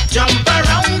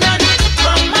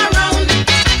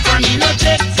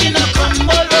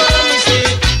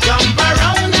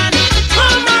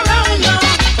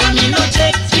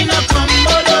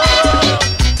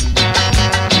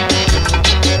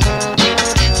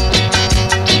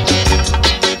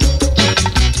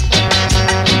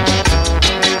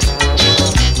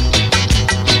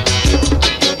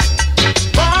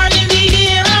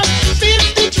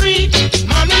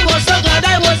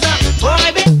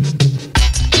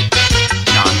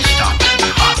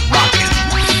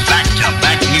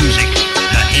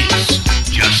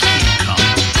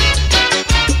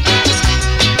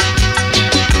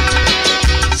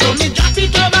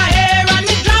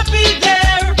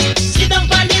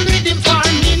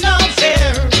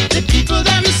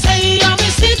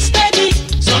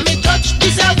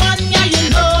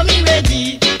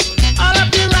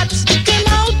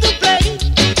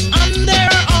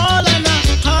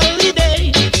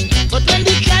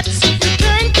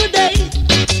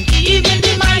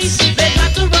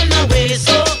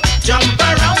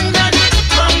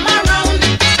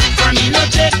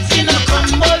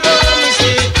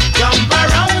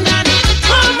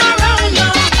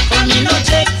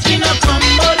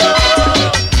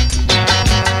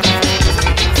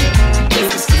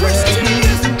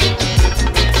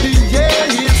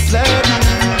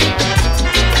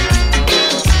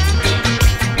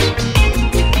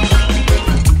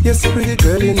 Pretty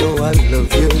girl, you know I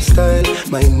love your style.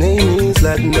 My name is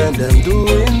Latin and I'm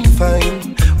doing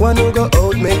fine. Wanna go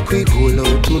out, make we go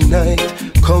out tonight.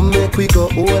 Come make we go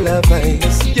all our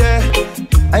vibes. Yeah,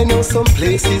 I know some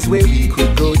places where we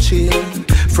could go chill.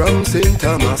 From St.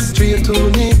 Thomas straight to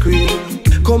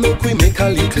Negril. Come make we make a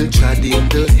little chat in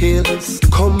the hills.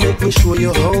 Come make me show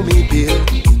you how me build.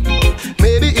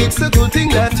 Maybe it's a good thing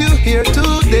that you're here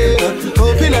today.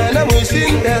 Hoping and I'm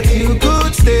wishing that you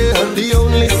could stay. The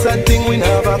only sad thing we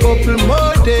have a couple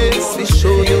more days to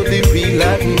show you the real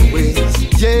Latin ways.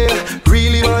 Yeah,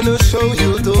 really wanna show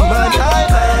you the man I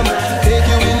am. Take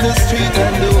you in the street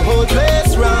and the whole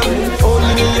place round.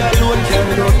 Only me alone can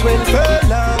go 12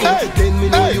 furlong. Then me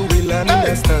know you will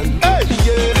understand.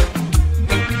 Yeah.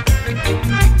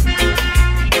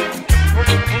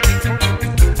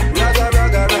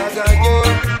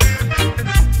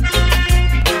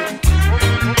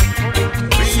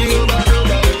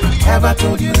 Have I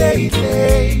told you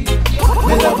lately?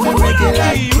 Me love me reggae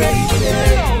like crazy.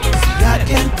 I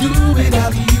can't do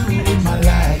without you in my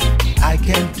life. I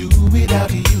can't do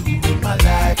without you in my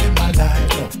life, in my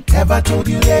life. Have I told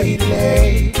you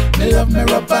lately? Me love me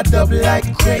rubber dub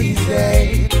like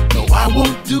crazy. No, I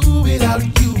won't do without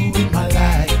you in my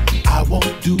life. I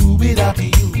won't do without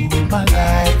you in my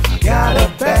life. I got a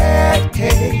bad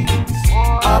case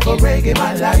of a reggae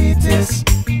myelitis.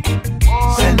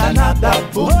 Send another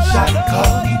boom shot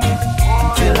come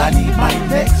till I need my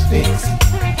next fix.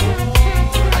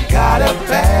 I got a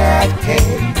bad case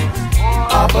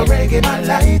of a reggae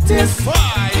myelitis.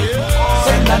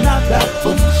 Send another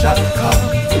boom shot come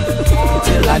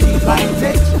till I need my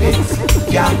next fix.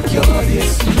 Can't cure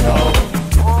this, no.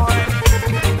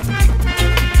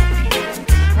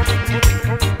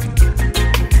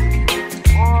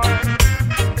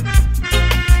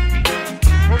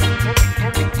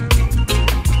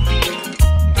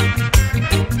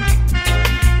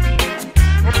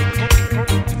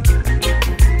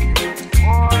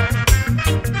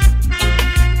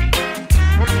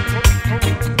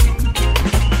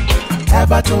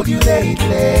 Have I told you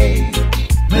lately?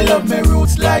 Me love me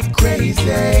roots like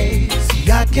crazy.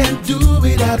 See, I can't do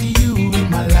without you in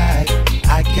my life.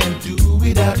 I can't do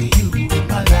without you in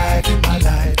my life, in my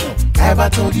life. Have I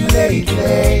told you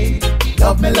lately?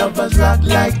 Love me lovers rock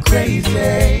like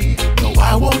crazy. No,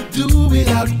 I won't do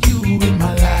without you in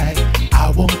my life.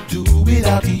 I won't do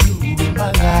without you in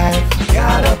my life.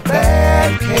 Got a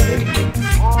bad case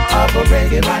of a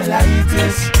reggae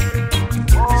myelitis.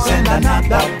 Send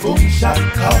another boom shot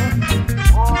come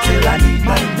till I need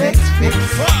my next fix.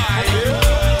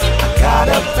 I got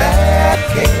a bad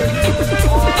case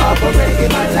of a reggae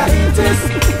myelitis.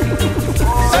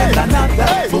 Send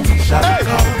another boom shot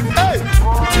come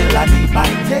till I need my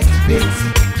next fix.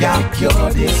 Can't cure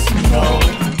this, no.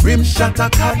 Rim shot a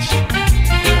catch,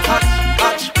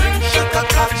 catch, rim shot a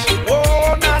catch.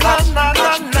 Oh na na na na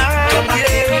na,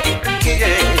 yeah.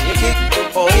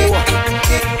 Oh.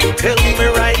 Tell me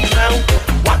right now,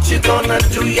 what you gonna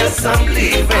do? Yes, I'm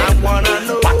leaving. I wanna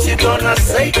know what you gonna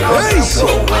say. Cause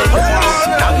I'm going.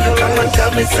 Now you come and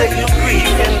tell me, say you're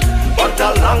grieving. But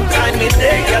a long time in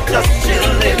there, you're just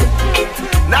chilling.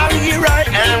 Now here I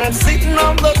am, sitting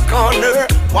on the corner,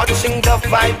 watching the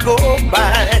fight go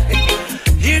by.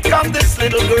 Here come this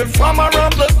little girl from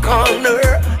around the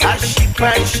corner. As she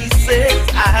cries, she says,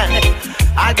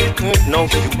 I didn't know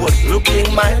she was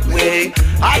looking my way.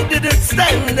 I didn't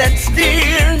stand and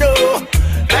stare, no.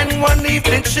 And one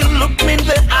evening she looked me in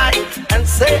the eye and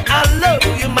say, I love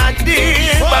you, my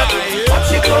dear. But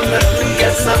what you gonna do?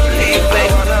 Yes, I'm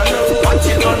leaving. What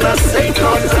you gonna say?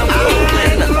 Cause I'm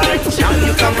going. Now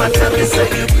you come and tell me, say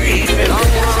you're grieving.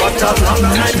 But a long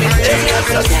time in there, you're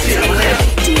just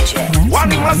chilling. What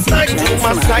must I do?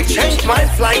 Must I change my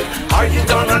flight? Are you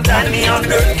gonna die me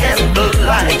under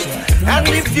candlelight? And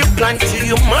if you plan to,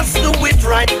 you must do it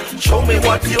right. Show me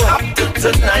what you have to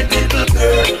tonight, little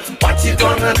girl. What you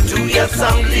gonna do? Yes,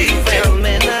 I'm leaving.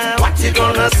 What you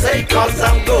gonna say? Cause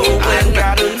I'm going.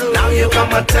 Now you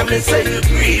come and tell me, say you're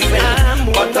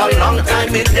grieving. But a long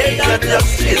time in day, you're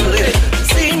just chilling.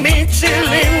 See me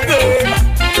chilling, girl.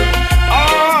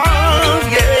 Oh,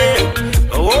 yeah.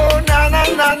 Oh, na na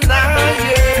na na,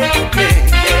 yeah, yeah,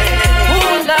 yeah.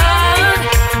 Oh, Lord.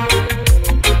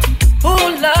 Oh,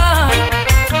 Lord.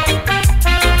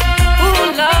 Oh,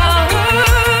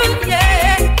 Lord,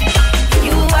 yeah.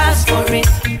 You asked for it.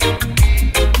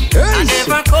 I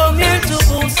never come here to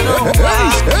boost no one.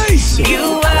 You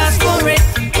asked for it.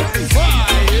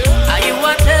 And you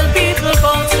want to tell people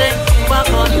about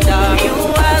them. You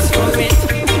asked for it.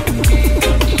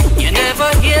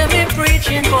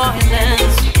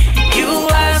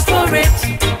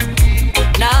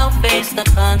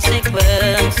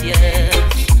 yes.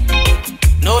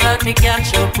 Know that me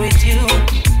catch up with you.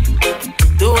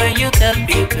 The way you tell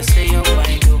people say you're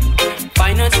fine, do.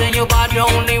 Find out say you're bad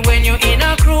only when you're in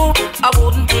a crew. I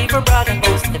wouldn't even brag and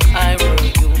boast if I were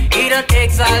you. He that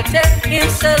exalted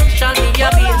himself shall be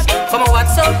abased. Come on,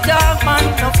 what's up, dog, man?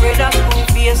 Afraid of school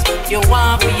face. You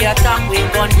want me attack with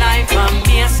gun, knife and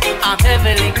mace. I'm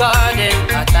heavily guarded.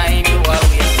 A time you are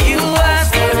waste. You ask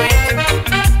for it.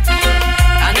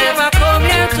 I never come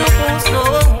here to boast no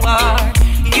war.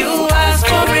 You ask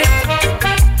for it.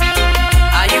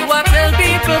 And you a tell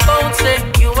people about say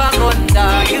you a gun.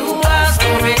 You ask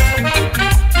for it.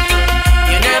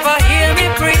 You never hear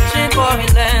me preaching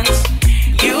violence.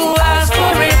 You ask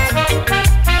for it.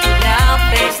 Now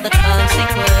face the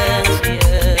consequence,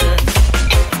 yes.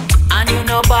 And you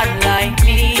know bad like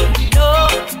me. No,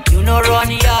 you know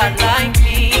run yard like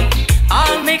me.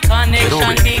 All me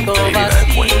connection big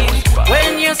overseas.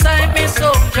 When you sign me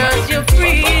soldiers, you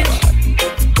freeze.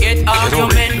 Get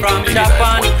argument from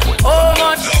Japan. Oh,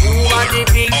 much you are the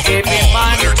big baby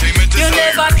man. You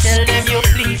never tell them you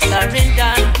please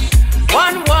surrender.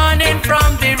 One warning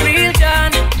from the real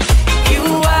John. You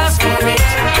ask for it.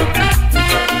 I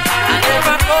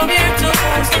never come here to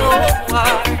boast no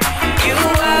war. You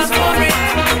ask for it.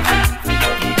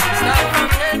 Stop from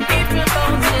telling people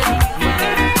about it.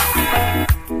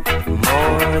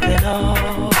 More than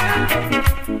all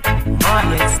my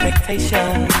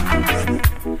expectations,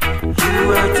 you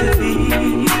were to be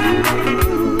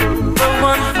the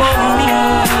one for me.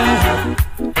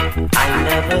 I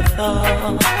never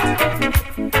thought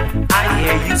I'd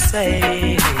hear you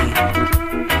say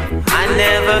I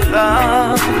never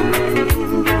thought,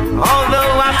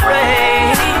 although I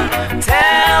pray,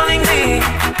 telling me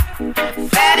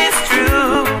that it's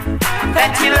true,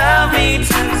 that you love me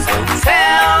too. So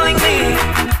telling me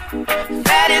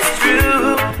that it's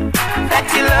true, that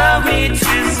you love me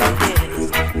too. So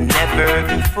never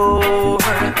before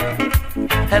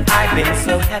have I been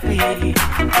so happy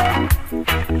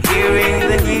hearing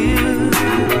the news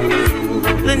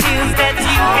that you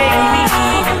gave me.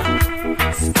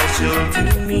 Special to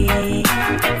me,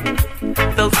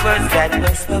 those words that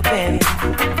were spoken,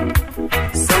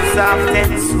 so soft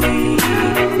and sweet,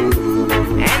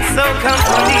 and so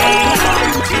complete.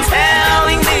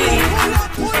 Telling me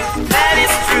that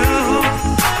it's true,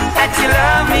 that you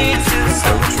love me too.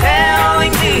 So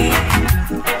telling me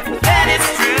that it's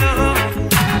true,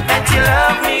 that you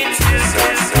love me too.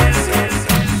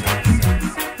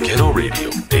 Ghetto Radio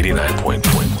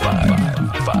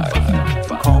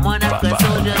 89.5. Come on, African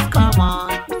soldiers, come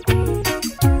on.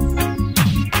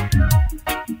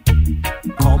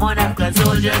 Come on, African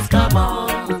soldiers, come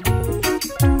on.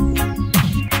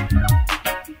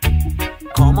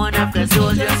 Come on, African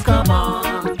soldiers, come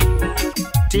on.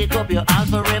 Take up your arms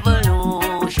for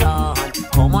revolution.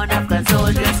 Come on, African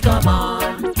soldiers, come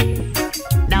on.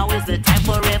 Now is the time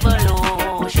for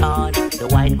revolution. The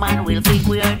white man will think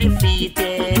we are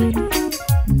defeated,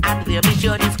 and their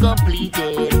mission is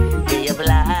completed. They have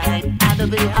lied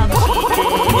and they have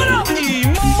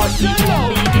cheated, but we won't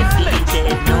be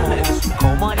defeated, no.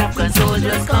 Come on, African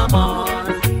soldiers, come on.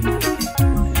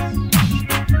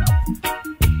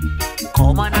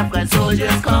 Come on, African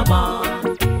soldiers, come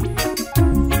on.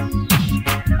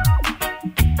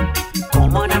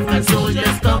 Come on, African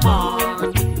soldiers, come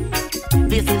on.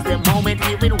 This is the moment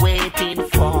we've been waiting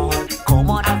for. Come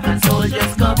on, African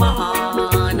soldiers, come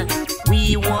on.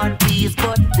 We want peace,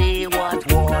 but they want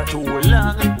war. Too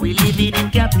long we living in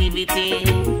captivity,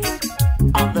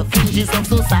 on the fringes of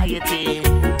society,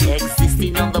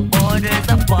 existing on the borders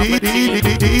of poverty,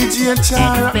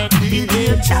 expecting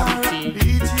their charity.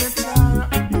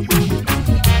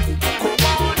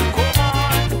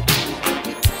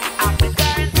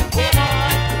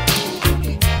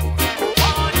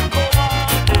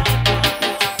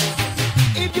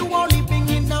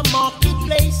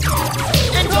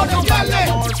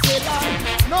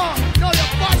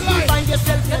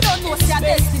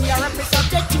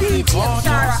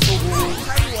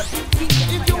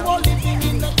 If you are living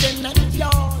in a tenant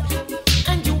yard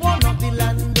and you are not the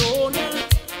landowner,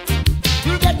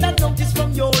 you get a notice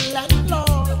from your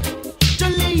landlord to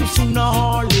leave sooner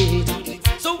or later.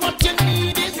 So what you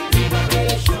need is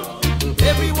liberation.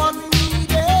 Everyone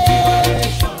needs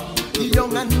liberation. The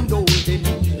young and old, they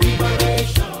need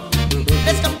liberation.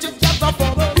 Let's come together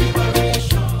for the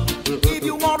liberation. If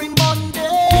you are in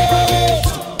bondage,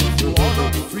 you are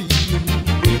not free.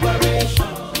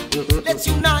 Let's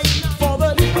unite for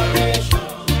the liberation.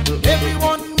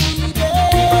 Everyone needs it.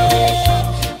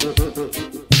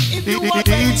 If you want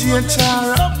to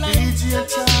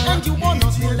and you want to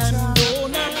be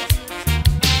landowner,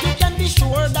 you can be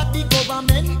sure that the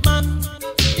government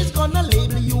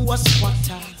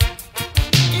squatter.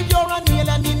 If you're an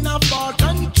alien in a far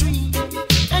country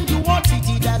and you are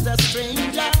treated as a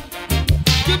stranger,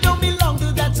 you don't belong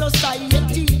to that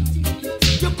society.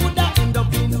 You could end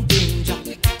up in danger.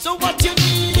 So what you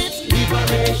need is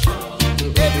liberation.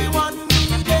 Everyone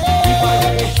needs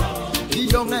liberation. The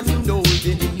young and old,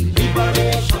 they need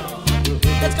liberation.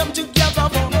 Let's come together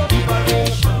for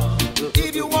liberation.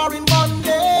 If you are in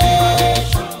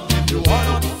bondage, you are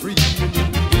not free.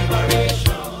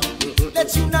 Liberation.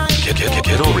 Let's unite.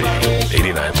 Ghetto Radio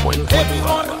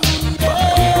 89.5.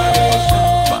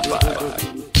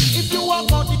 If you are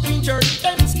caught between church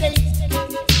and state,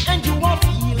 and you are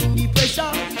feeling the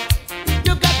pressure,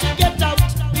 you got to get out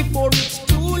before it's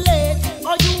too late,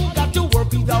 or you got to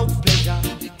work without pleasure.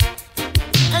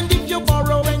 And if you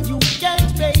borrow and you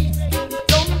can't pay,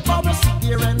 don't borrow, sit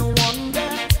there and wonder.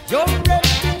 Your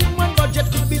revenue budget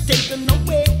could be taken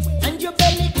away, and your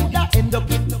belly could end up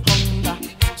with hunger.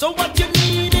 So what you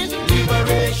need is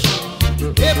liberation.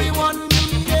 Everyone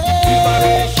needs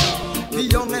liberation. The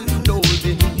young and old,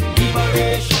 they need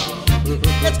liberation.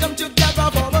 Let's come together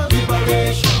for a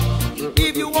liberation.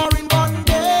 If you are in bondage,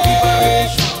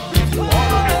 liberation. If you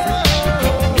are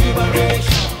free,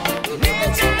 liberation.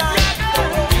 Let's unite for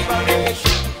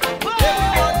liberation.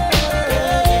 Everyone,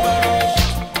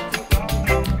 liberation.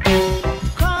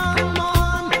 Come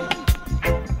on,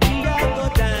 we are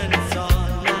gonna dance all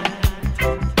night.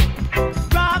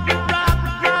 Rock, rock,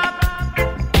 rock,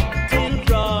 till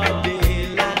broad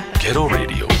daylight. Ghetto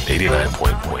Radio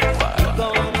 89.5.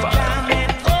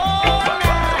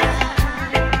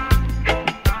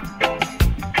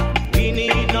 We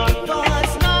need not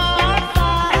fuss nor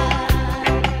fight.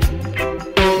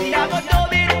 We are gonna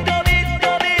dub it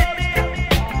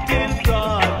till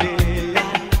broad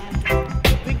daylight.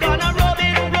 We gonna rub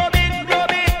it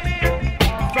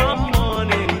from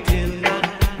morning till night.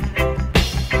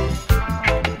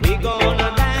 We gonna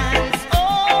dance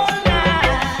all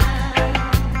night.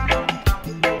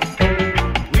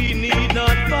 We need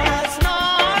not fuss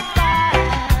nor fight.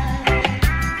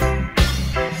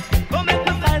 Come make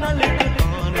me find a little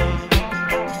corner.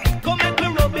 Come make me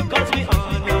rub because we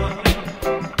honor.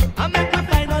 I make me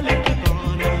find a little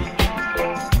corner.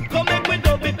 Come make me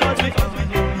dub because we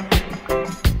honor.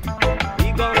 We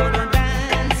gonna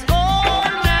dance all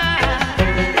night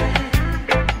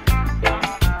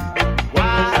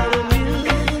while the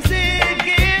music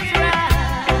is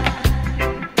right.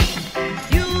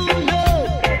 You know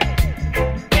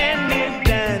any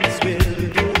dance will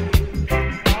do.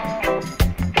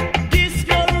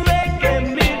 Disco, reggae,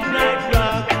 midnight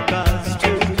rockers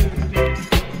too.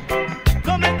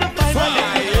 Come make me find a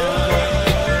little corner.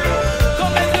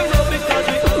 Come make me rub because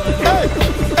we honor.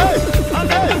 I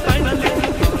make me find a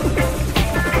little corner.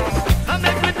 I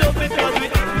make me dub because we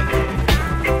honor.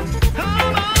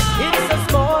 Come on. It's a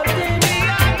small thing,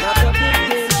 not a big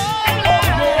thing. Oh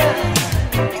yeah.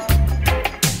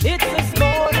 It's a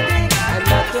small thing and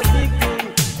not a big thing.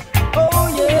 Oh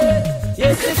yeah.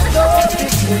 Yes, it's no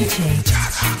big thing.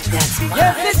 That's my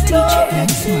Yes, it's no big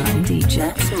That's thing. my DJ.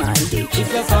 That's my DJ. It's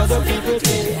just other people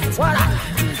think.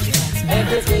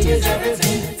 Everything is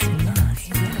everything.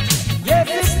 Yes,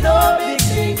 it's no big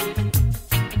thing.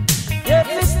 Yes,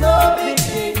 it's no big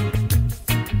thing.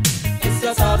 It's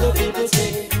just how the people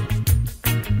say.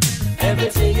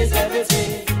 Everything is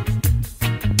everything.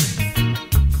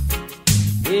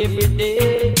 Every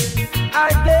day I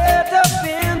get up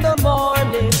in the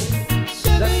morning,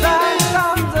 the sun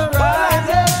comes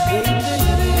arising in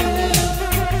the evening.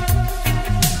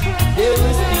 There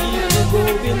is people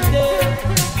going there,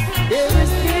 there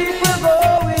is people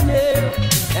going there,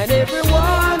 and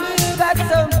everyone got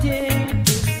something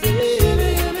to say.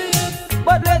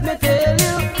 But let me tell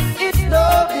you, it's no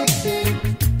big thing.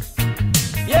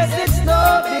 Yes, it's no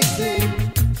big thing.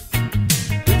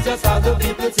 It's just how the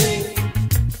people think.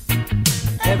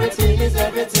 Everything is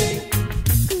everything.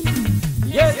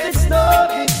 Yes, it's no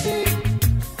big thing.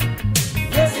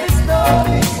 Yes, it's no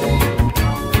big thing.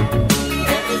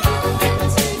 Everything is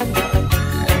everything.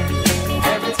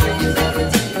 Everything is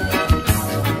everything.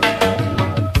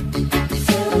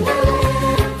 So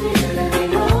let me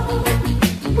know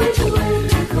which way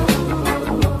to go.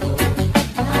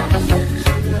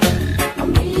 I'm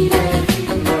needing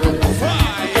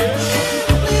fire.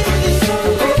 So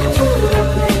to the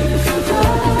place to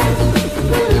die.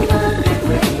 Will not be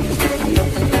crazy.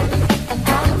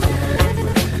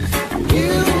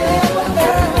 You never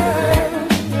learn.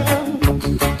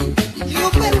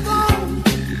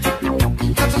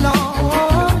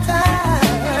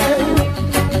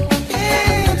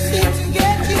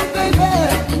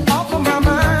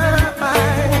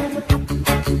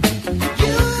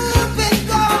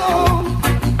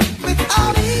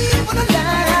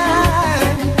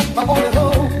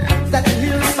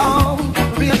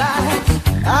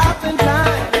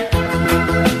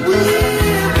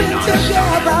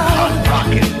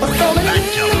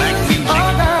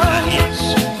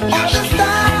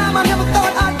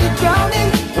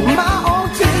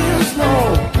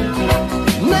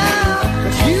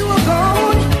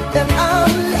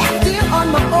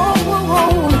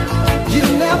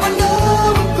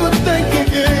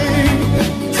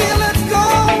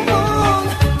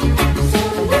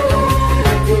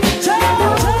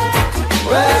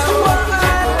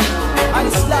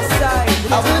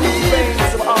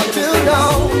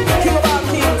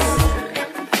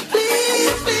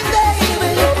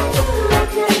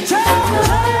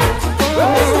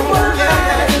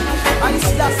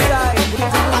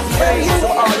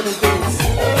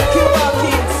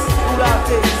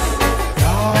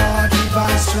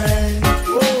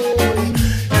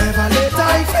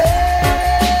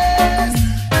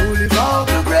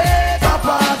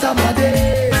 of my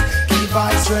days. Give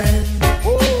I strength,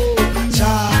 oh,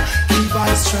 Jah, give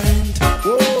I strength,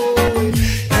 oh.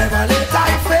 Never let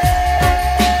I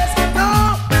face, no,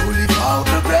 to live out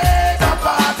the greater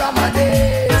part of my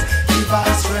days. Give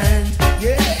I strength,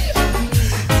 yeah.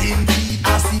 Indeed,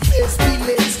 I see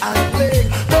pestilence and plague,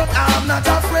 but I'm not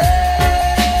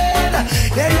afraid.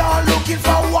 They are looking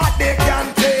for what they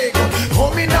can take,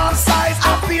 coming on size,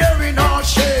 appearing on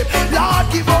shape. Lord,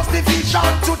 give us the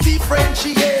vision to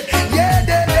differentiate. Yeah,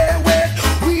 they wait,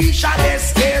 we shall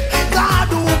escape. God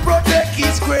who protect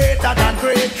is greater than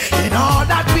great. In all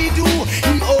that we do,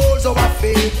 He holds our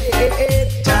faith.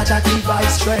 Jah Jah give I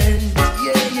strength,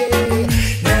 yeah, yeah.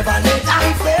 Never let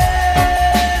I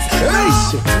face. To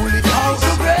live out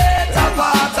the greater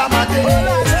part of my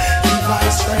days. Give I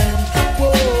strength,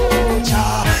 oh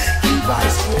Jah, give I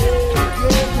strength,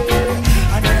 yeah,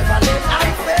 yeah. I never let I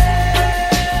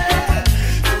fail.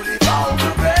 To live out the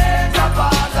greater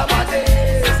part of my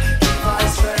days. Give I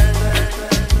strength.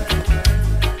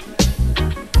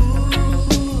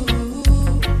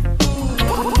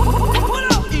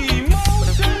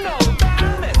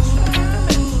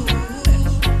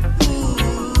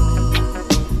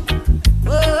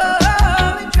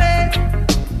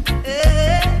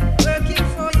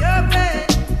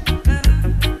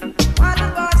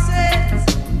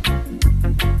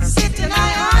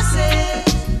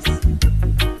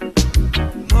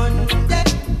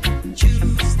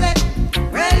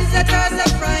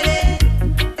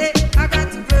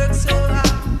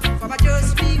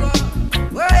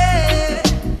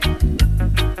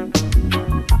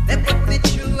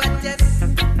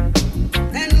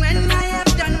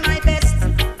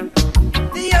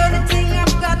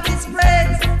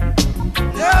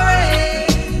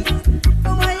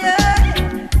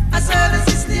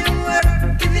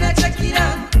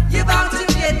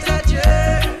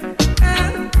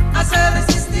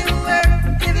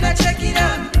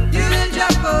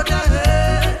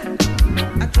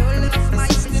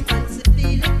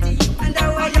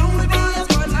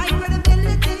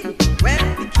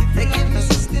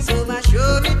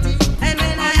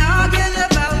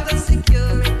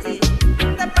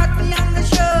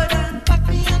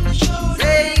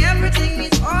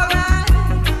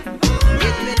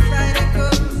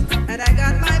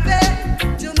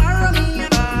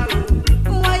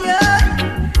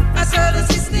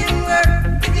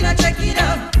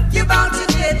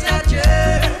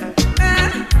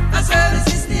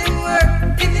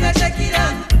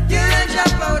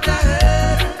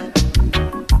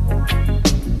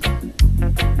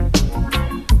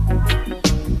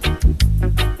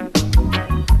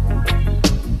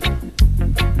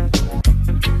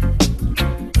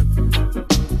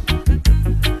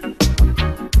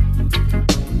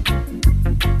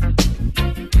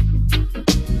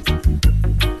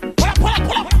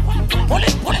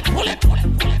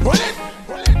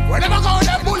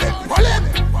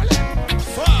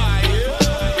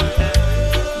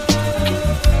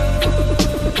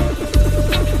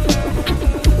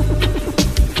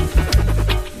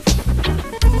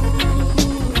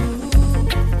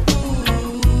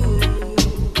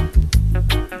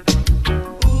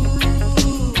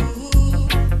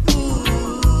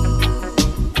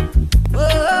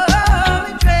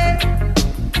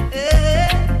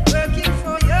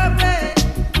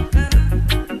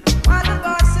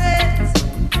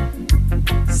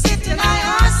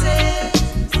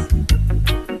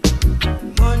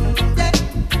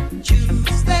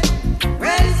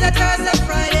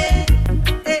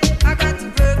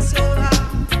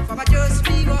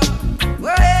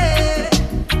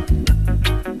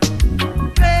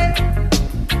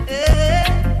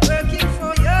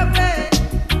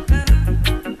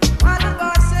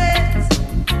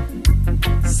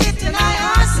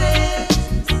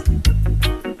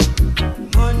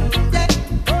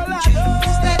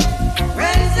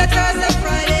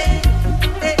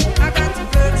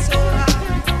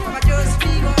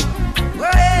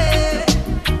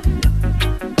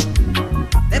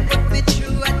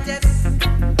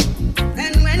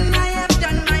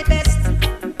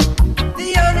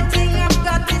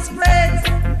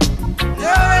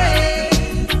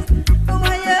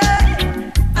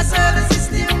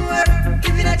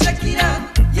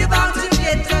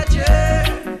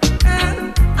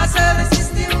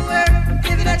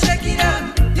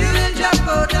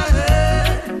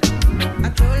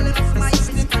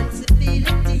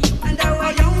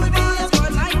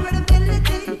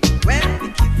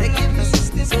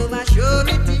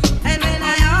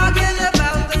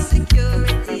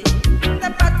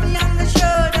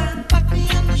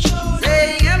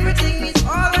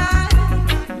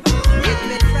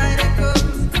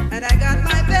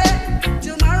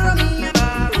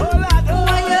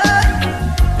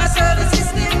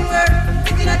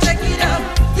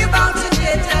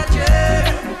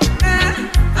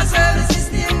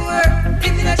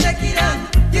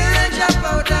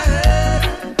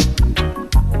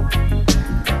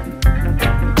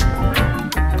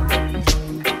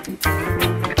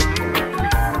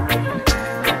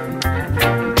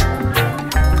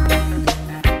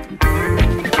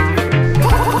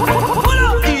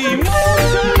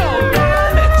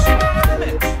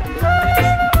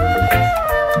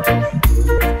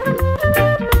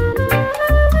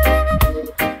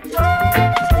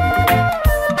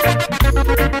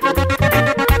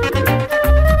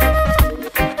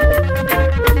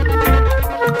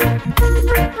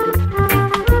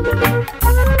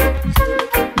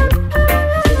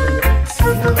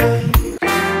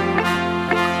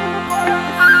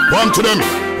 One to them.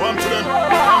 One to them.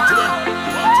 One to them.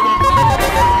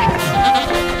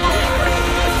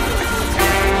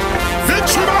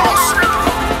 Victory boss.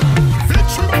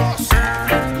 Victory boss.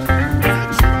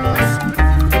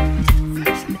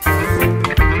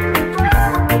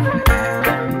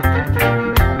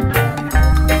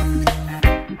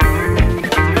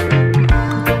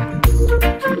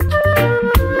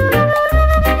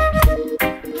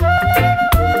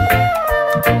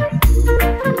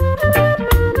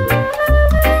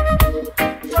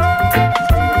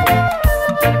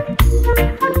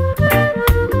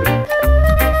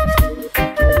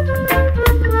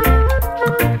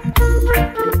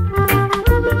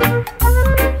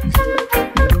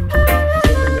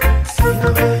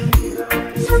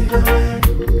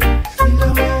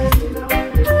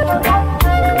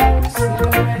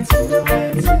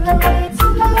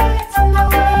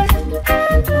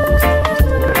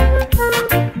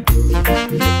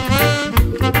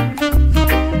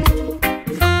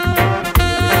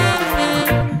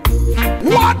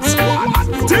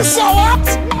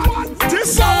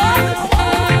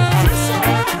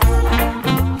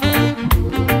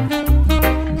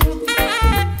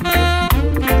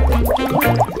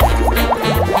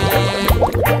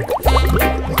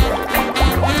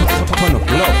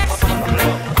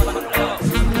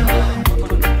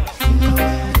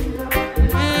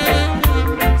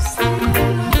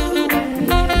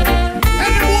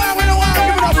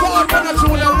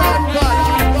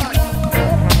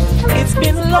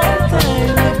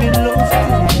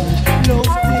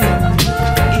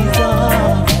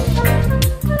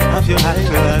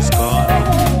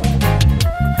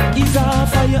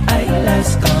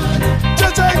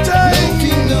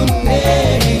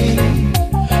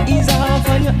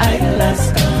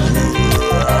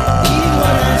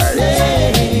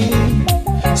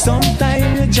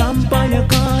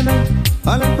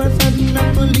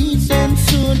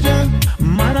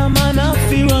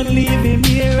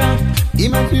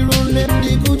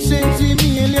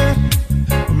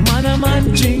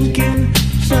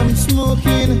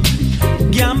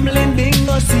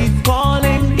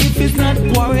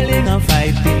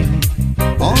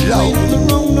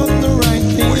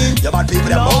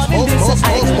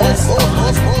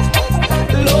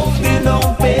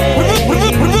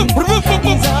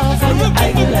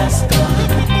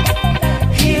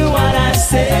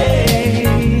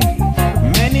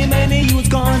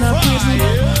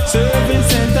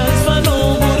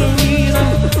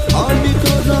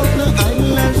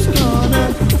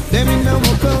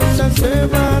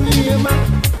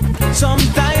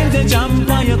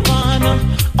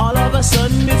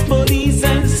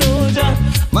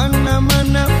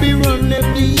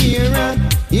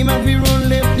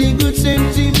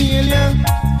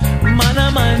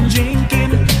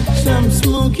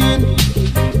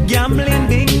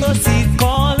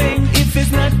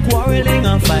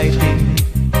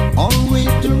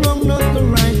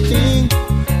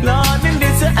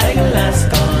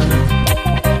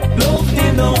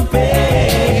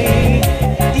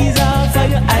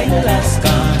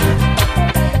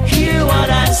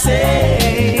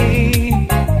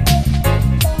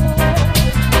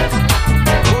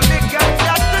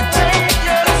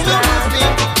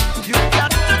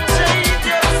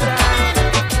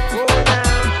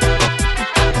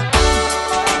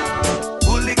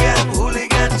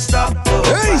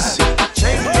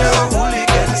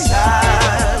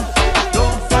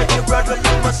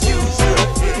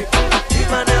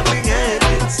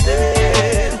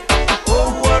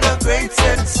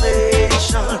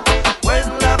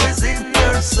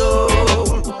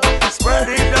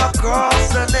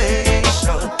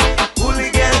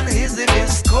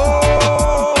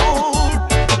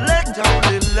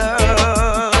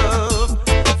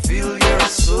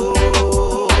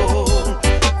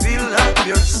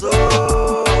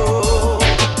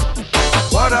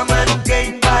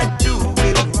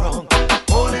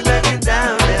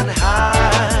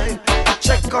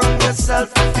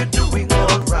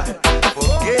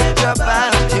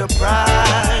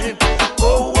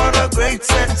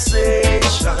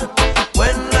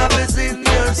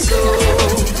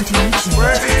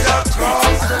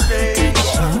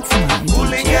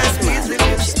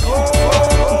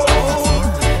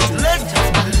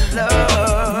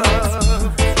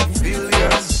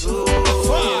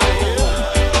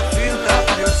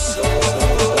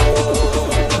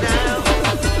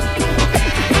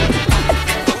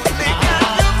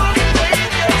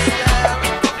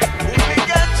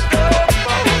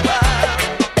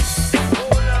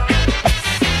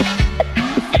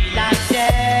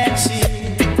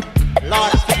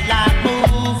 Lord, I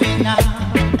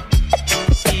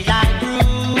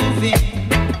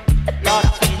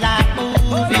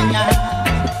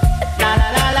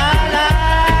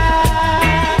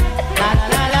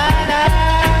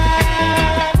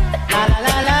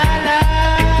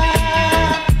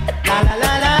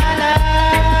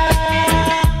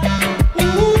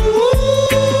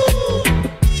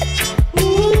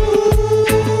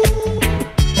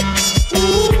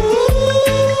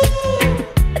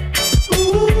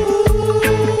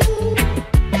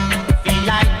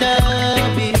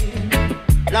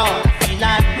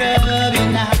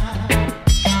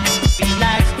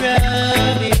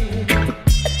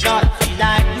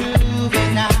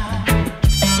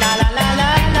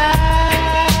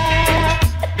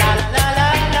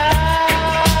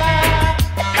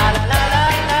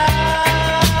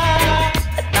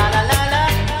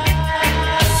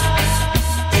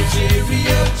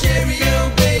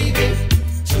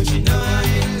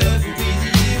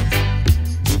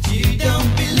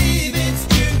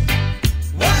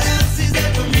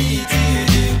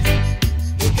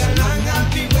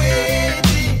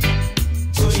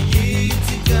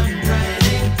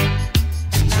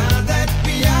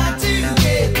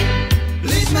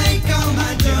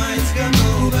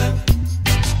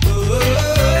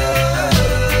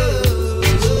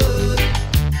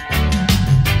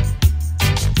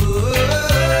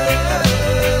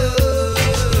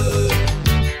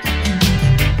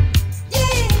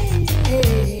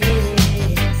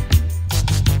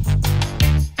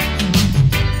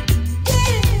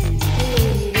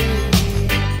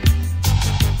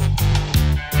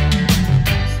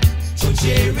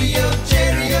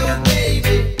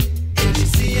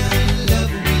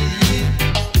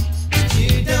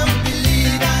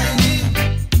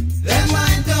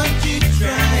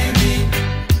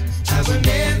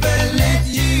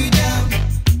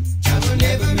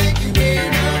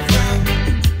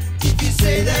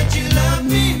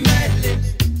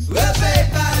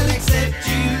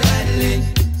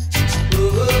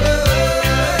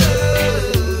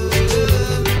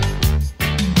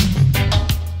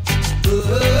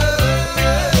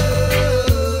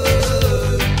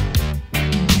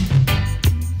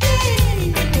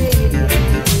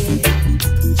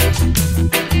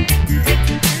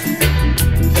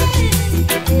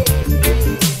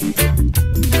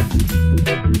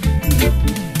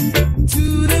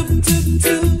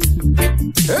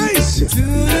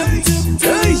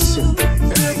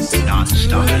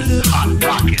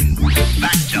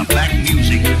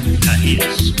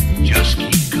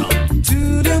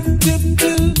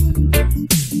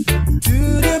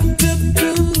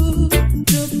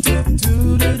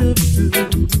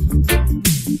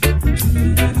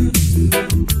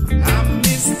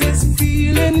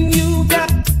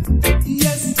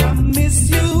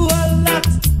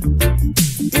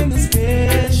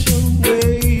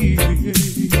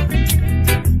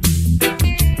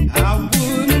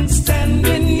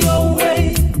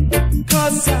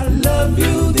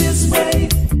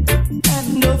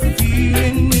the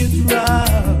feeling is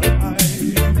right.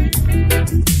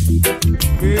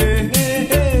 Hey, hey,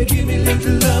 hey, give me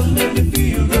little love, make me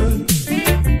feel good.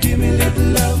 Give me little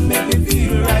love, make me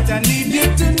feel right. I need you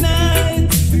tonight,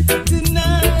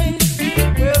 tonight.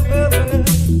 Well, well, well.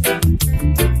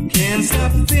 Can't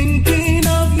stop thinking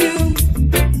of you,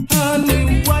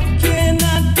 honey. What can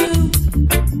I do?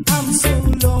 I'm so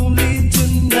lonely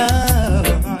tonight.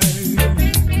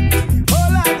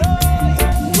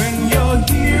 When you're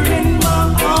here in my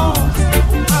arms,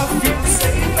 I feel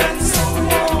safe and so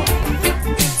warm.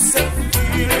 It's a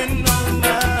feeling of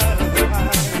mine.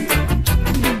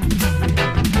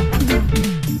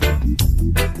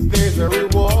 There's a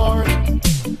reward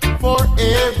for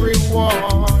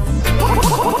everyone.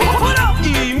 What up,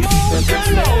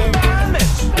 emotional?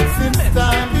 Since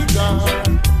time begun,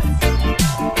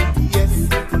 yes,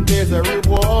 there's a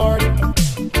reward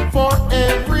for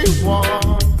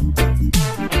everyone.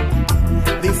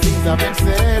 These things have been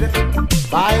said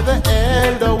by the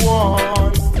elder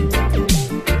ones,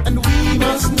 and we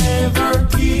must never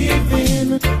give in.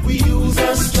 We use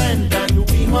our strength and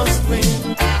we must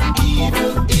win.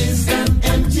 Evil is an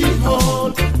empty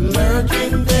hole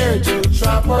lurking there to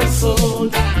trap our soul,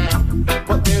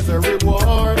 but there's a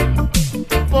reward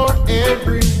for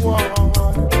everyone.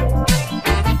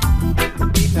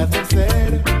 It has been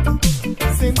said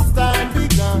since time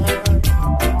begun.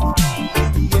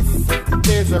 Yes,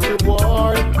 there's a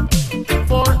reward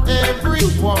for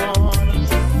everyone.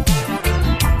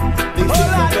 These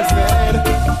things have been said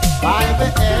by the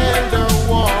elder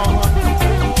one,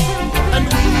 and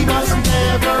we must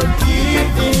never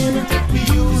give in. We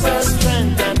use our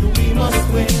strength and we must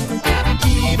win.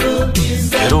 Evil is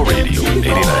Ghetto Radio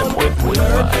 89.1.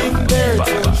 lurking there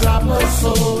to trap our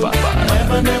soul.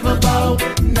 Never, never bow,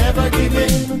 never give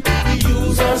in. We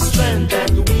use our strength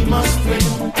and we must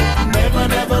win. Never,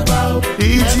 never bow,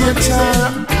 never give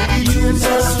in. We use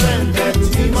our strength and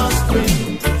we must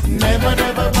win. Never,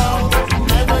 never bow,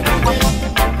 never give in.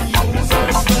 We use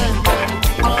our strength and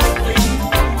we must win.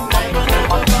 Never,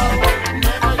 never bow,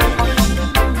 never give in.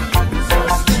 We use our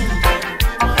strength and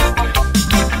we must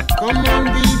win. Come on,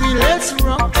 baby, let's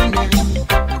rock tonight.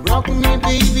 Rock me,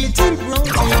 baby, till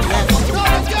broken light.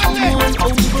 Come on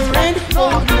over and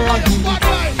hold my hand.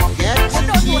 Got to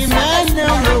be my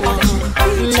number one.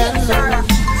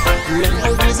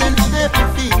 Love is an happy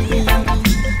feeling.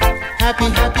 Happy,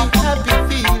 happy, happy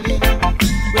feeling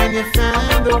when you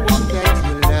find the one that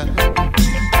you love.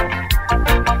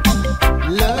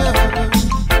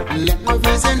 Love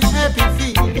is an happy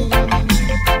feeling.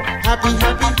 Happy,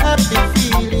 happy, happy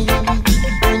feeling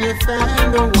when you find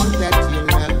the one that you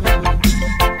love.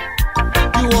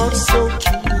 You are so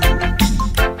cute.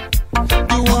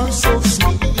 You are so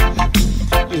sweet.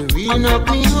 You really knock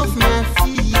me off my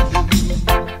feet.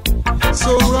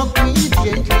 So rock me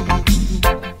gently.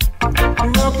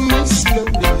 Rock me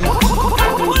slowly.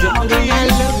 Oh, darling, I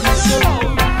love you so.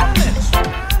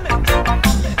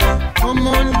 Come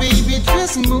on, baby,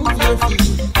 just move your feet.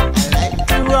 I like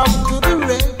to rock to the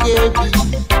reggae beat.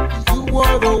 You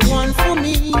are the one for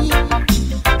me.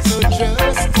 So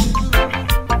just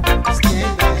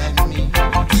stand by me.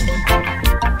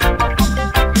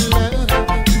 Love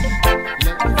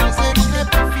is a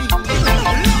happy feeling.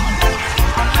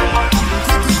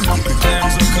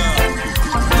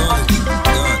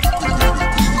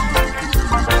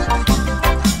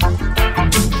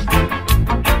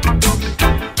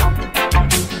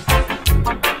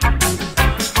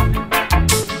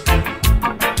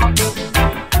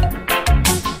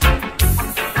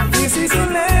 This is a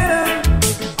letter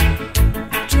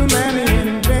to Mammy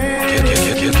and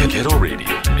Daddy. Ghetto Radio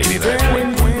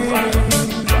 89.1.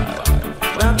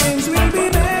 Now things will be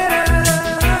better,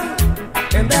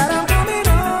 and that I'm coming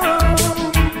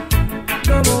home.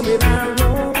 No more without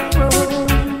room.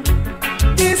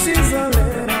 This is a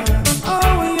letter,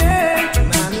 oh yeah, to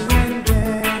Mammy and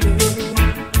Daddy.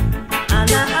 And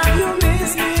now how you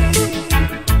miss me,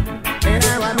 and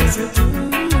how I miss you too.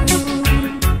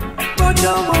 But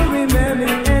don't worry, Mammy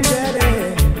and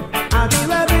Daddy, I'll be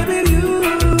right there with you.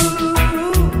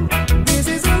 This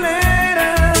is a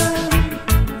letter.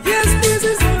 Yes, this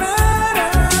is a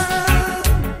letter.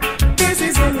 This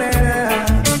is a letter.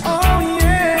 Oh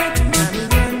yeah, to Mommy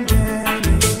and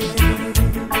Daddy.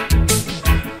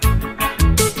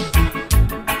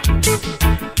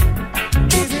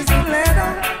 This is a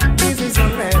letter. This is a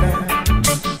letter.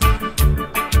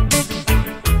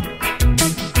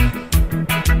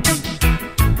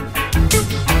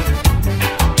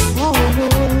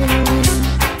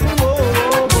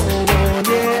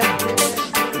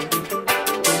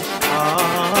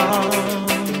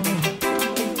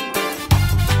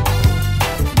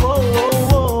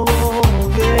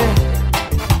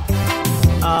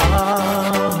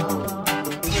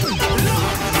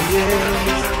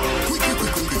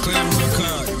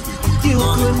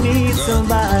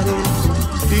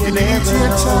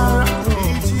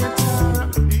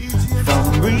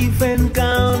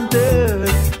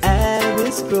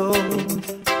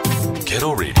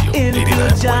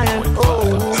 giant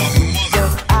oak, the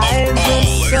eyes of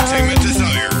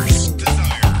sun.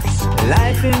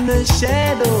 Life in the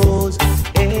shadows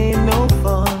ain't no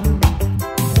fun.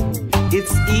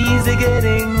 It's easy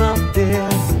getting up there,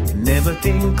 never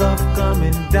think of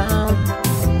coming down.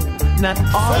 Not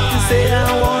all to say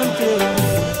I want you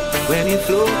when you're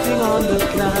floating on the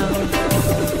cloud.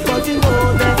 But you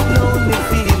know that lonely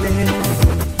feeling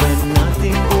when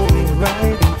nothing going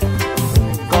right.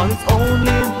 Cause it's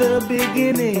only the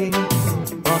beginning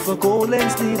of a cold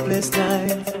and sleepless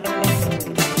night.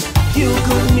 You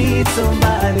could meet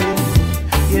somebody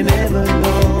you never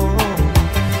know.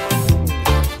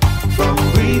 From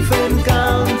brief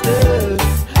encounters,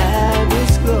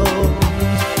 habits grow.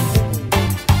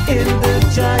 In the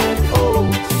giant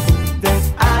oaks that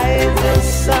eyes the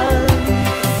sun,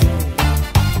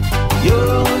 your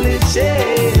only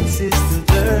chance is to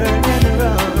turn and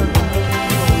run.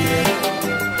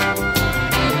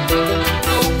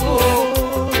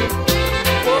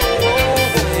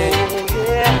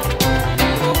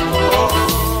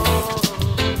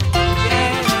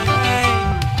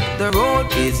 The road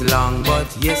is long, but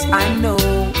yes, I know.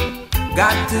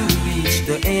 Got to reach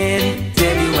the end.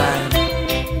 Tell you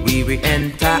why. We will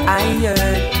enter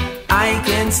iron. I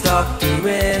can't stop to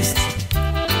rest,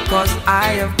 cause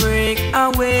I have break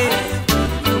away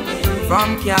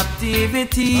from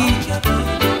captivity.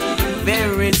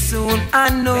 Very soon I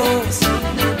know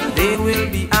they will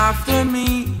be after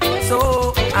me.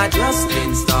 So I just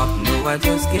can't stop, no I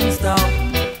just can't stop.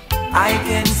 I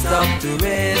can't stop to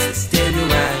rest, tell you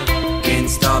why. Can't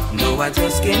stop, no I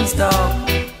just can't stop.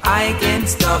 I can't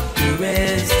stop to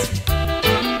rest.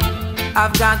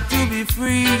 I've got to be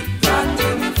free,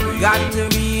 got to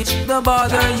reach the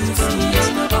border, you see.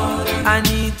 I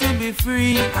need to be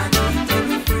free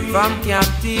from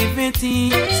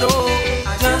captivity. So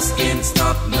I just can't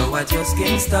stop, no I just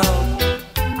can't stop.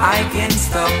 I can't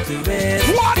stop to rest.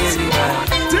 Tell you why.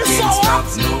 Can't stop,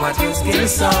 no I just can't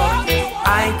stop.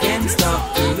 I can't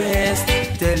stop to rest.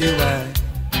 Tell you why.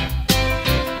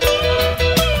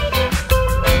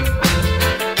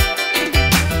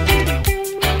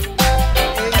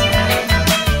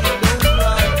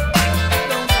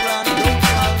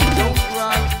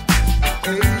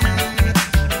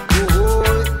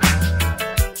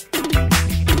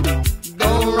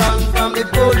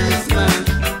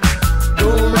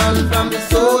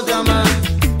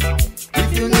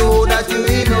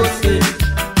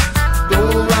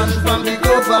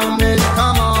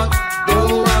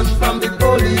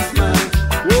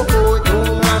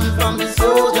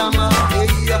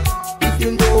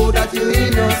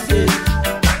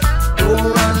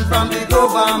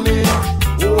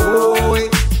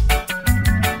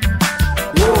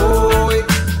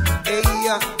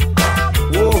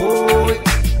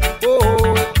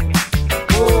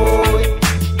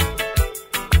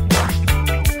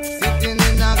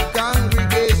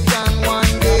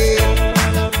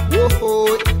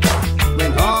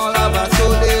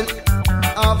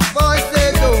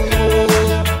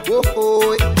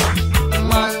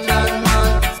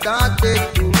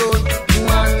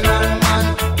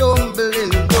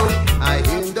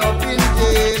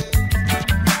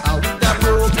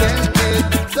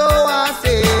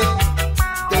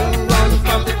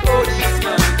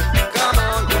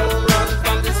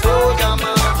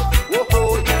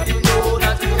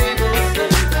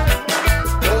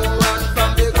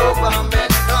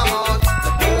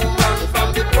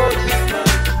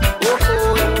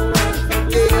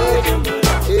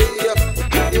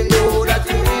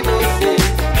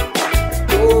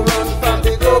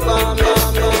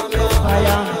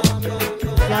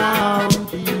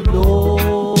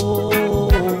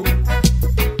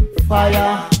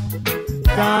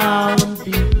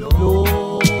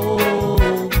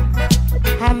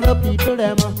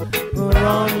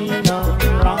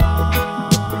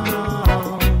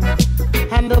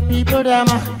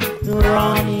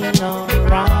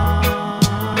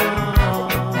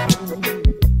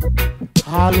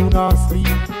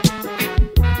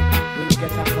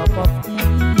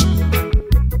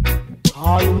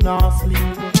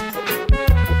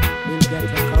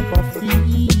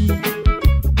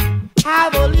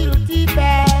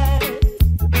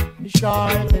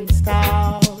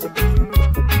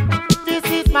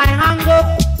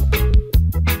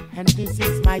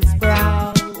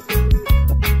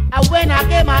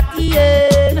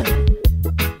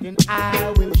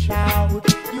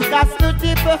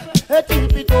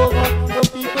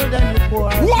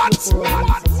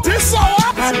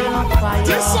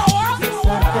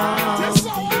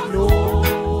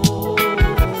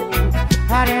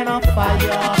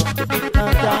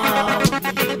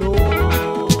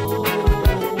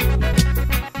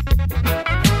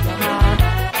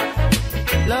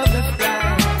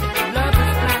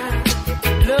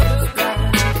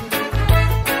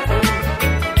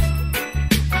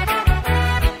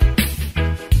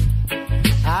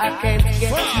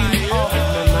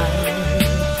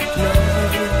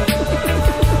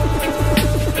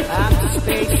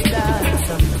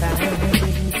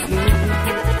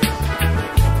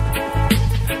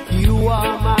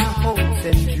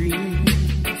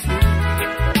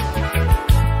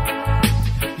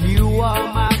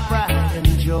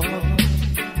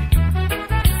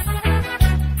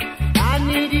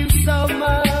 so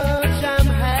much, I'm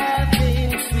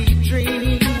having sweet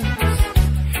dreams.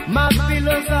 My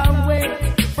pillows are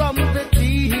wet from the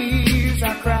tears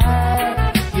I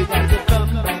cry. You got to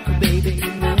come back, baby,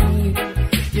 to me.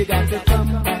 You got to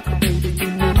come back, baby, to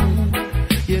me.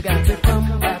 You got to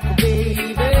come back,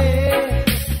 baby.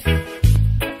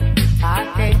 I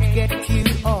can't get you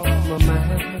off my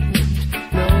mind,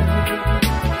 no.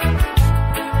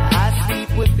 I sleep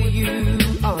with you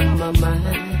on my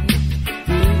mind,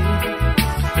 yeah.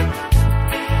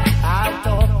 I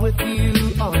talk with you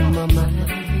on my mind,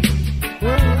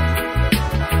 yeah.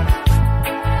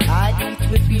 I eat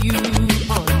with you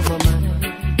on my mind,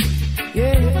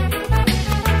 yeah.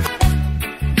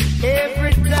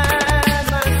 Every time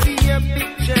I see a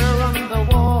picture on the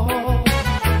wall,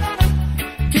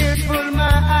 tears full my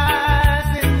eyes,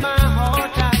 in my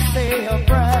heart I say a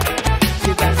prayer.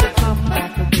 You got to come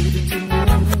back, baby, to me.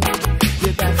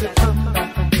 You got to come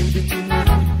back, baby, to me.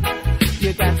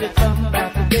 You got to come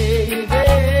back, baby.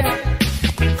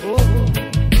 Oh.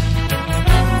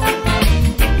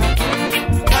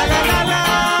 La la la la.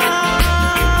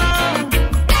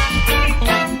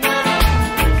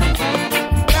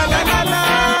 La la la la.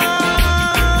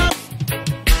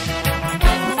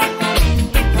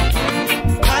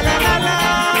 La la la la.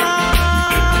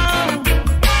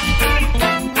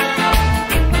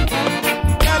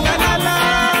 La la la la.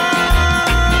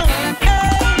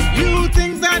 You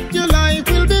think that your life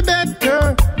will be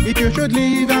better if you should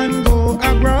leave and go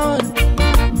abroad.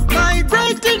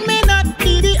 Migrating may not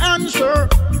be the answer,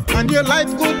 and your life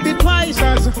could be twice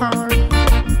as hard.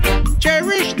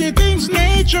 Cherish the things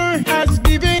nature has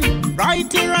given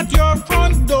right here at your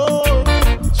front door.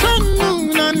 Sun,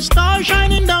 moon, and stars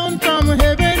shining down from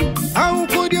heaven. How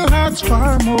could you ask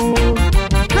for more?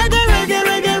 Reggae, reggae,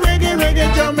 reggae, reggae, reggae,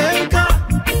 Jamaica,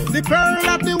 the pearl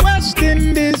of the West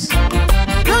Indies.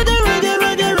 Reggae, reggae,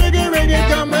 reggae, reggae, reggae,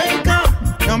 Jamaica,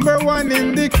 number one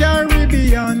in the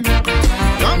Caribbean.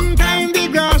 Sometimes the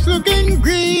grass looking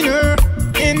greener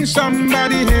in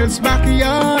somebody else's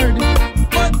backyard,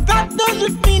 but that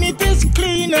doesn't mean it is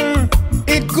cleaner.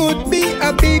 It could be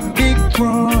a big, big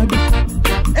fraud.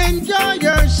 Enjoy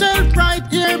yourself right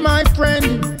here, my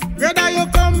friend, whether you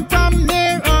come from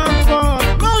near or far.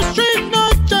 No street, no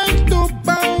chance to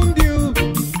bound you.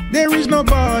 There is no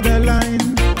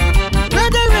borderline.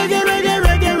 Reggae, reggae, reggae,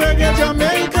 reggae, reggae,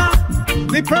 Jamaica,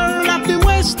 the pearl of the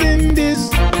West Indies.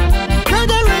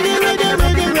 Reggae, reggae, reggae,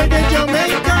 reggae, reggae,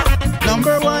 Jamaica,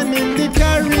 number one in the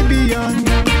Caribbean.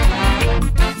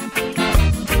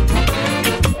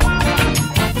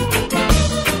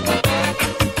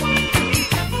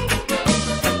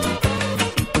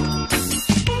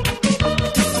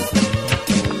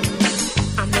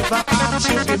 I never asked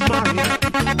you to marry.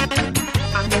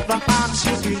 I never asked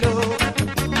you to love.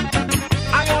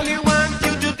 I only want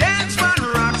you to dance one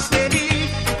rock steady.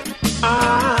 I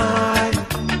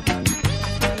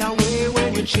fell away when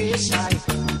you chase life,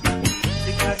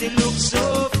 because it looks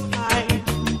so fine.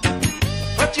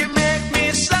 But you make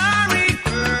me sorry,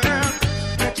 girl,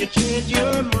 that you changed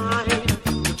your mind.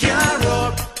 Can't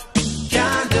rub,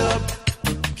 can't dub,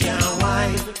 can't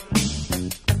wine.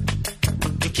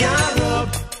 You can't rub,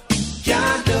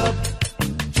 can't dub,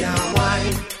 can't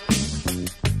wine.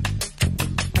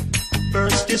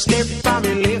 First you step on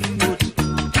my left foot,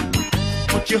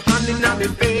 put your hand in my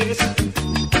face,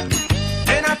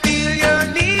 then I feel your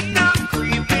need now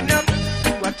creeping up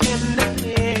to a tender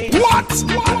place. What?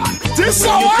 This so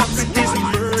what?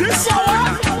 This so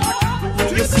what?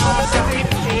 This so what?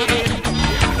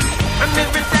 And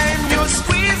every time you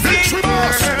squeeze me,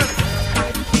 girl,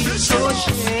 I feel so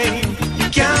ashamed. You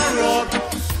can't rub,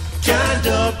 can't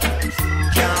dub,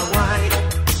 can't wine.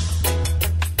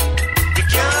 You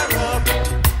can't rub,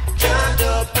 can't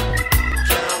dub,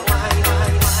 can't wine.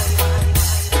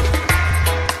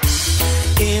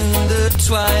 In the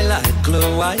twilight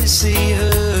glow I see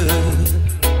her,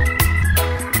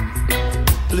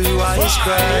 blue eyes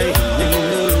crying in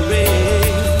the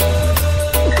rain,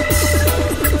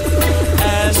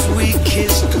 as we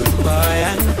kiss goodbye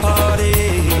and parted.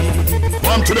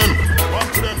 One to them.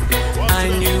 I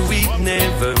knew we'd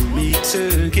never meet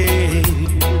again.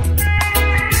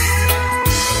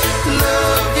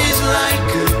 Love is like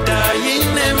a dying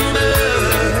ember,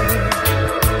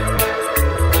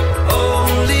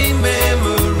 only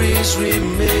memories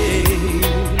remain.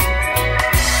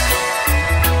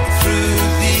 Through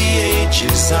the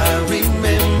ages I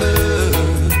remember,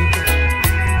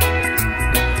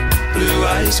 blue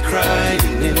eyes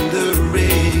crying in the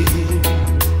rain.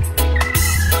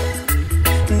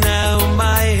 Now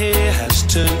my hair has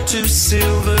turned to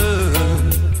silver,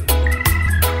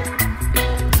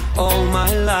 all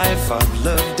my life life I've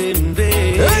loved in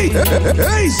vain. I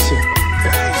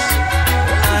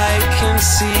can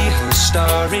see her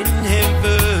star in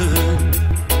heaven,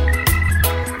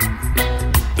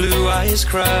 blue eyes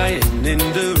crying in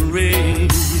the rain.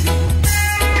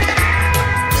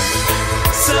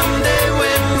 Someday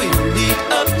when we meet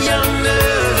up yonder,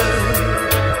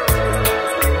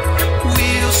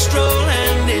 we'll stroll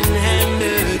hand in hand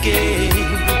again,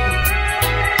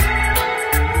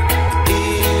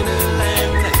 in a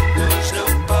land that knows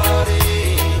nobody.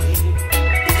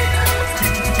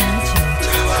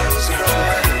 Blue eyes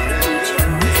crying in the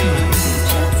rain.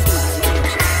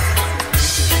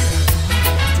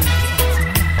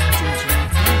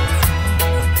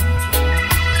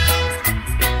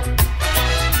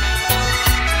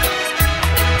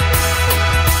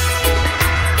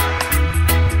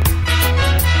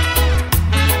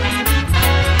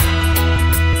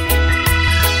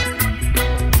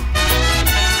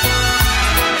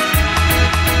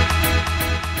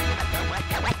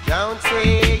 Don't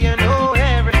say you know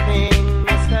everything,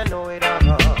 Mr.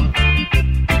 Know-it-all.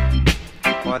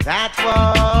 For that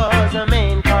was the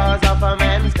main cause of a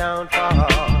man's downfall.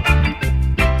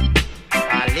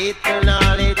 A little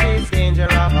knowledge is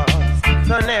dangerous,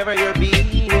 so never you be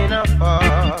in a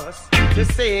fuss to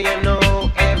say you know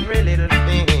every little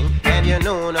thing and you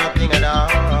know nothing at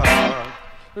all.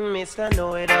 Mr.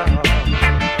 Know-it-all,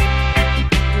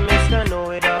 Mr.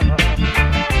 Know-it-all.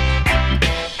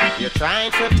 You're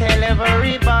trying to tell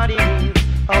everybody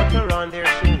how to run their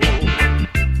show,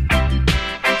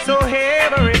 so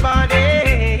everybody's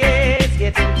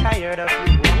getting tired of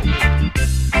you.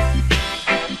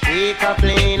 Take a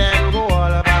plane and go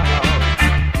all about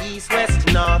east, west,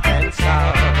 north and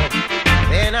south.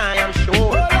 Then I am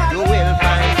sure you will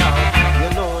find out you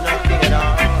know nothing at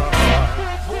all.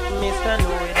 Mr.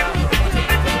 Know-it-all,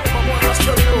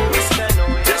 Mr. Know-it-all.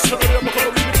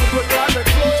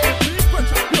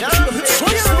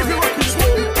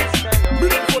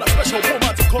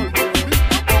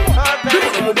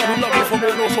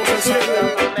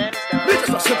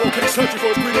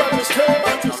 Surgical green like this came.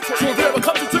 So if you ever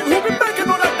come to think who be making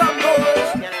all that damn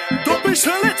noise, don't be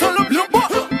silly, turn up your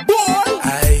butt, boy.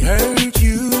 I heard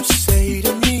you say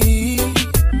to me,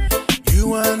 you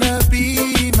wanna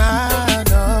be my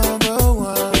number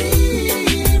one.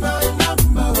 Be my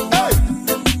number one.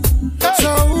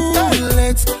 So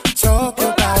let's talk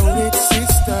about it,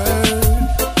 sister.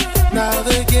 Now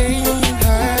the game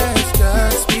has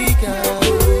just begun.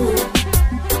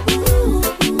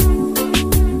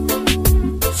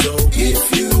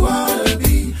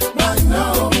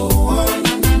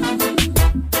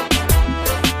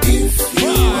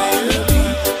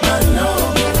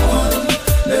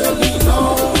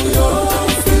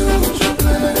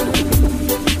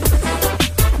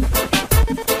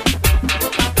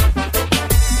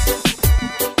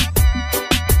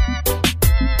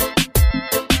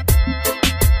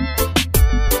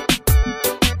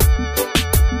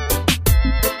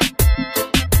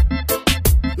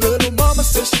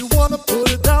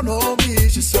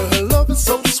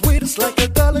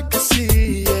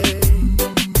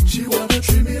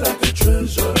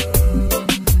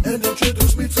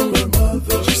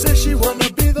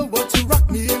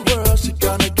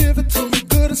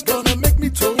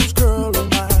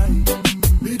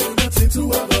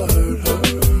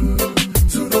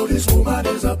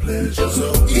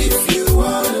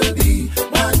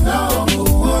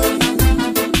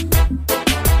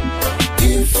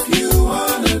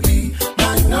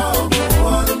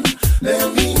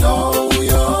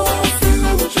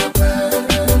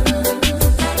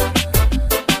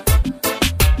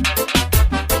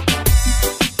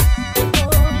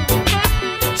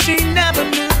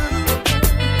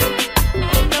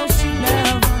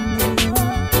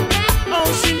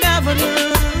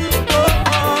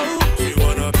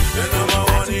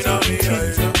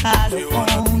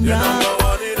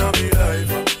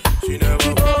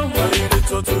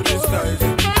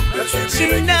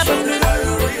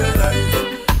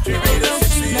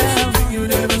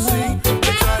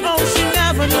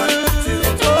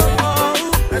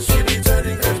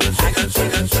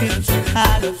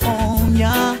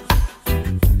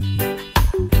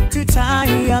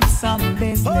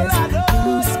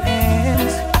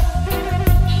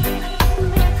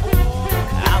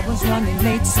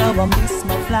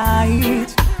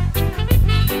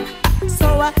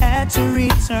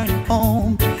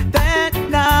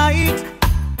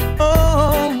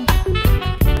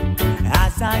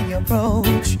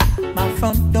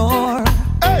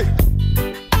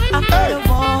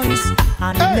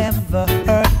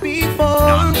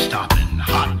 Non-stopping,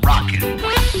 hot rockin',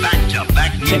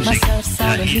 back-to-back music. Check myself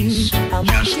suddenly, I'm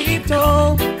on deep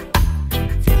door.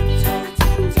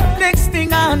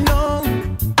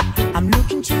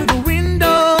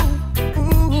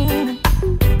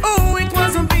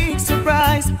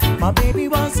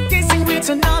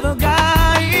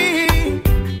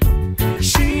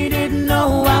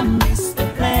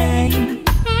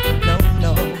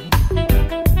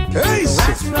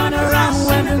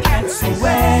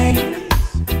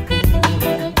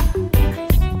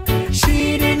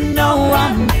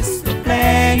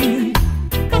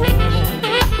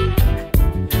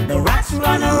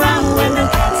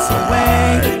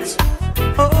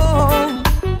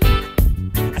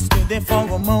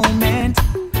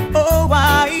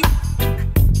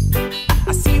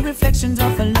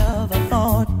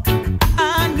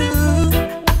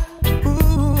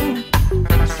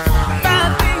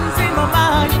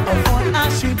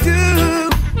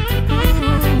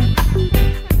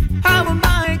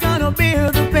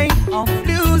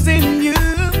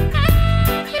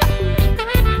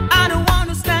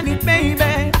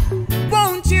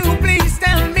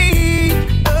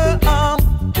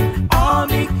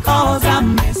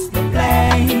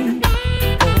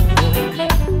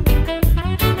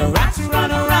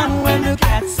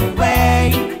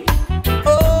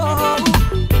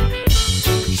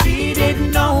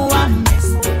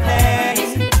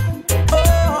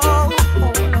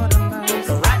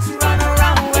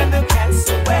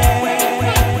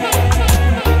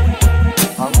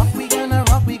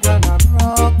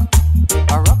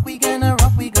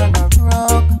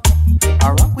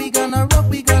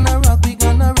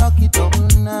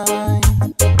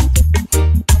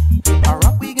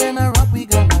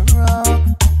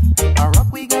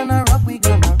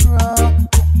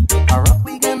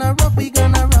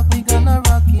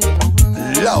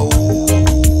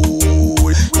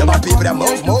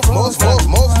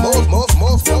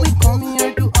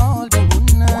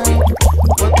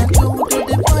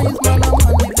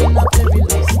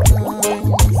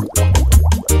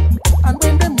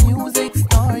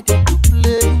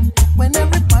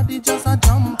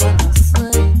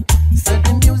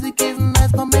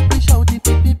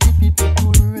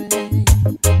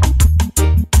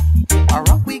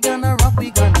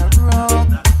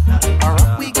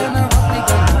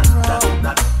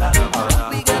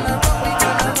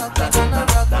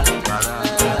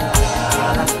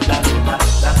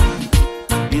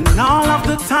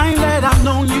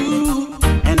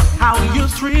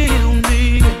 thrill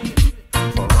me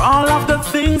for all of the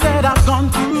things that I've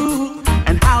gone through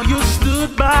and how you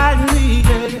stood by me.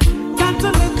 Got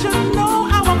to let you know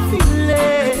how I'm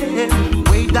feeling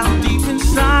way down deep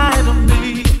inside of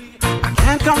me. I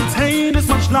can't contain this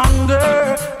much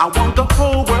longer. I want the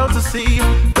whole world to see.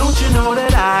 Don't you know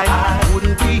that I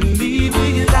wouldn't be me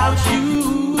without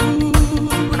you?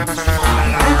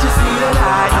 Can't you see that I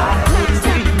wouldn't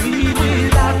be me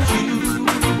without you?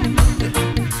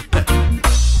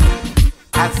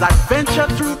 As I venture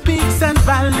through peaks and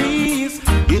valleys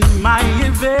in my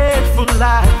eventful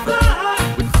life,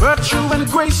 with virtue and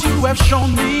grace you have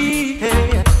shown me,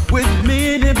 with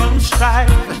minimum strife,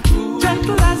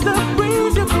 gentle as the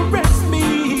breeze you caress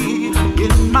me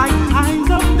in my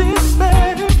times of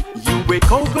despair. You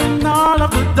break open all of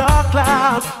the dark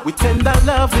clouds with tender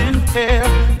love and care.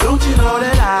 Don't you know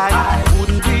that I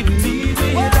wouldn't be me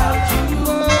without you?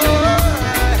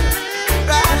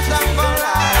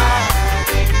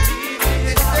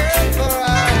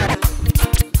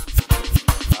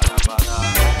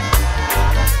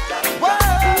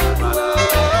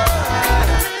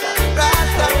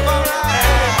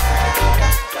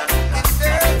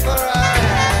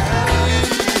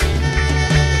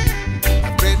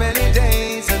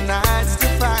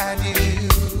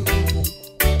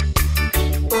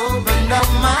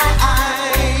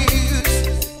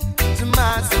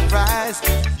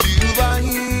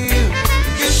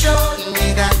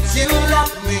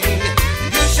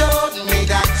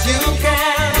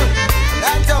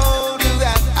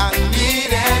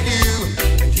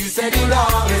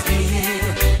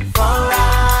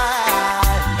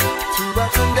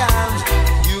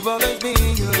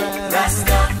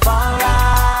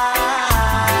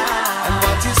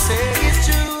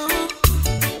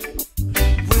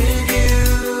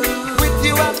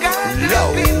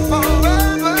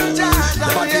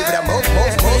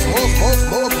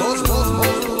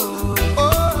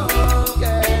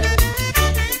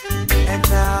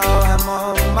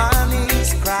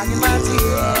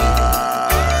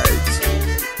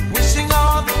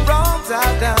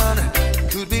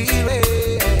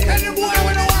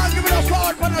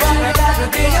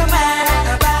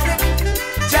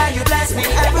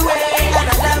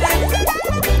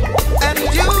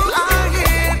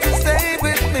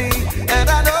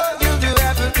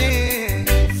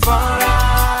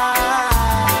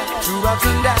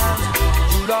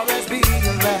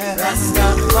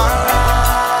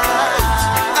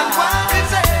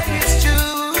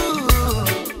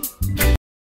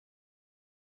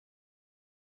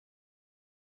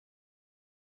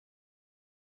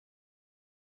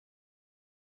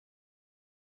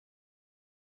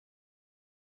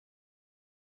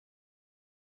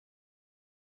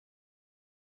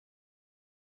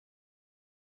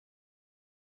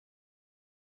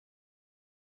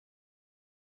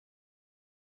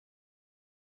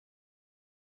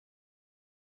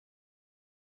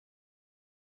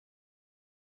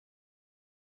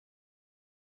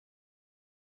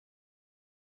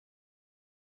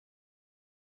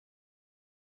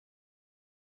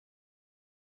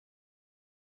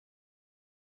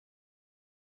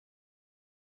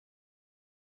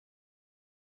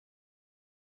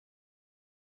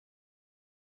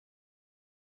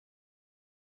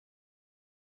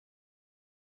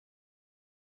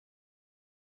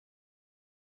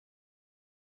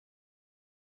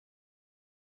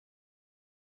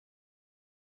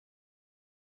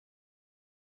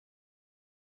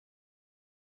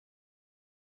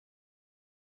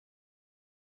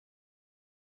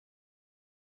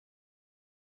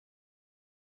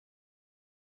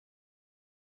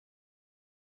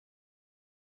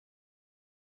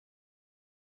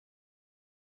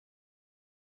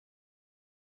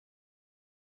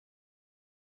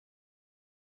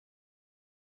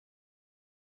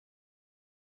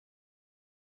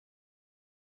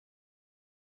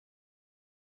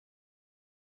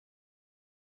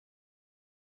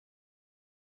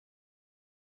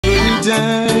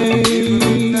 Time,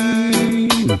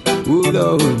 oh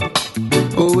Lord,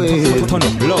 oh well,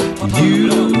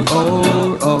 you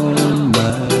are on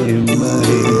my mind. I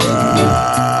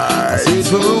said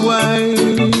for a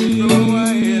while,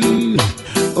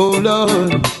 oh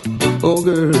Lord, oh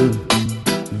girl,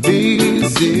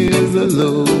 this is the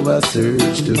love I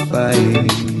search to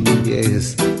find.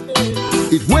 Yes,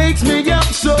 it wakes me up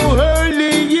so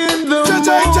early in the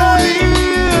morning.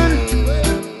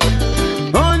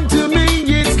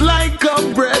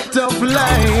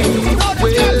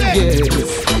 Well, yes,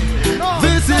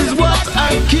 this is what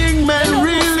a king man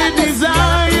really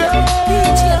desires.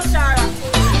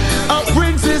 A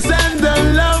princess and a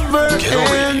lover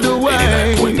and a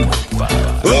wife.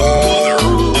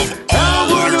 Oh, I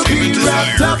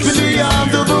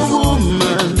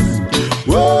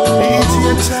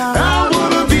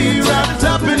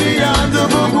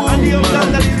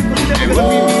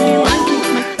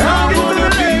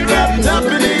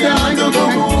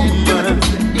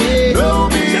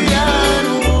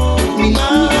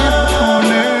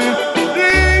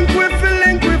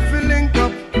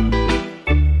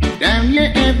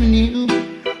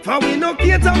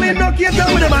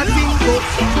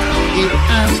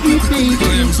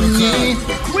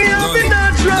We have the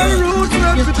natural roots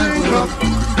of the drink.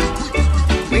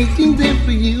 Waiting there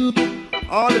for you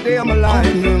all the day I'm alive.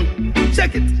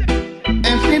 Check it.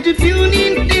 And said to tune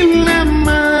in till the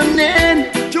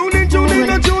morning. Tune in till the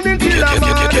morning.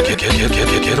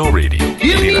 Ghetto Radio.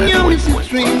 You know it's a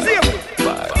string.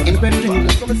 In bedroom,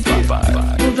 cause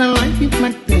I like it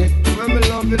like that. When me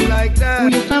love it like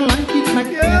that. Yes, I like it like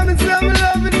that. Yeah, me say me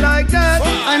love it like that.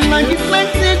 I like it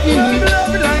like that. Yeah, me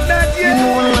love it like that. Yeah, you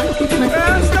know I like it like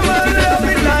that. Come on, love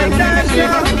it like that.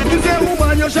 Yeah, you say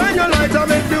woman, you shine your light and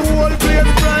make the whole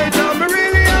place bright. And me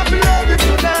really happy love it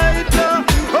tonight.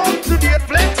 Up to date,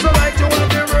 flex so right, you want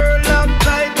the world up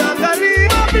tight. And I really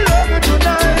happy love it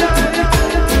tonight.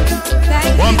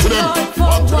 Thank you, Lord,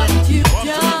 for what you've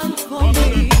done for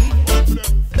me.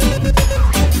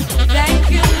 Thank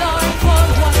you, Lord, for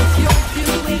what you're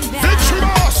doing now.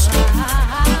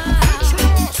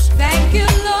 Thank you,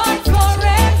 Lord, for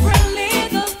every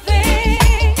little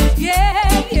thing.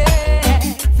 Yeah, yeah.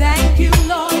 Thank you,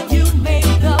 Lord, you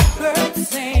made the birds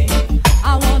sing. I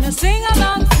wanna sing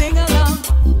along, sing along.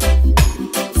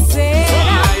 Say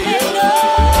I'm in no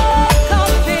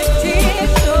competition,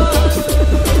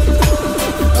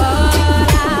 but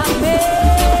I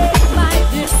made my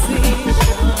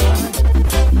decision.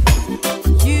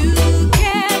 You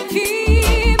can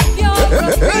keep your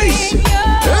opinion.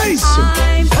 I'm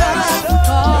just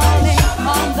calling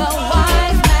on the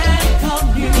wise man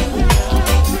commune.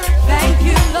 Thank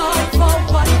you, Lord, for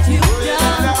what you've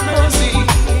done for me.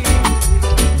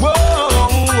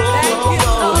 Thank you,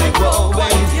 Lord, for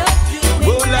what you're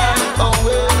doing now.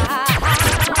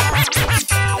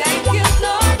 Thank you,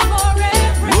 Lord, for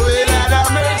everything.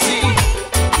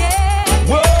 Yeah.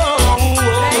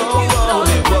 Thank you,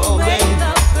 Lord, for making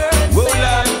the birds sing.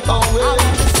 I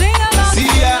wanna sing along.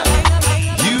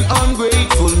 You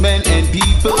ungrateful men and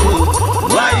people,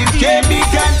 why you can't be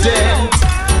content?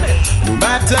 No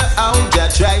matter how I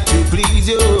try to please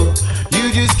you,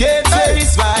 you just can't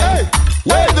satisfy.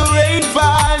 When the rain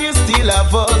falls, you still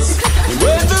have us. And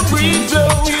when the breeze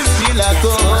blows, you still have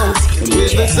us. And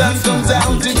when the sun comes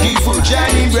out to keep on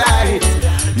shining bright,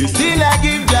 you still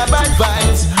give Jah bad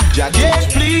vibes. Jah can't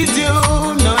please you,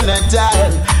 none at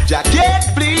all. Jah can't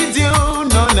please you,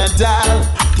 none at all.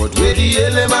 But where the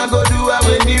hell am I go do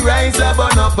when the rise up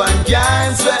burn up and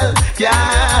can't swell,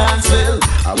 can't swell?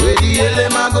 Where the hell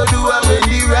am I go do when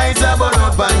the rise up burn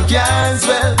up and can't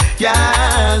swell,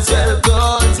 can't swell?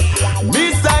 Cause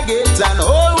Mr. Gates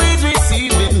always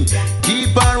receiving,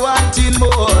 keep on wanting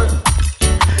more.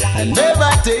 And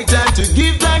never take time to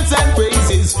give thanks and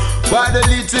praises for the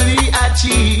little he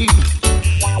achieved.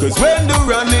 Cause when the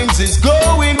runnings is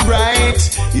going right,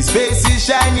 his face is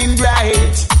shining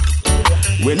bright.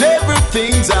 When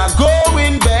everything's are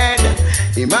going bad,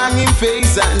 him hanging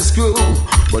face and screw.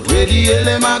 But where the hell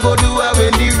am I go do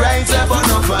when the rise up on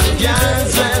up and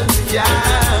cancel,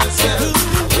 cancel?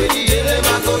 Where the hell am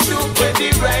I go do when the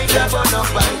rise up on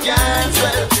up and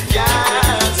cancel,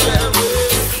 cancel?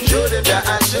 Show them that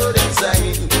I show them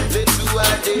sign. Let's do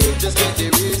our day, just get the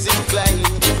music flying.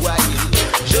 Wild.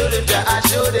 Show them that I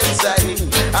show them sign.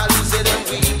 I'll say them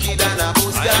wicked and I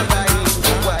most combine.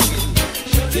 Wild.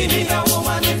 Give me a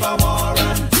woman if I want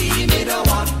and give me the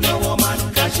want no woman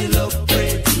cause she look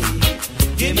pretty.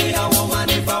 Give me a woman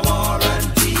if I want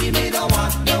and give me the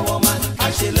want no woman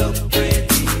cause she look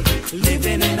pretty.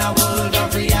 Living in a world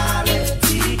of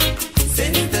reality.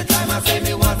 Since the time I say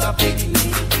me was a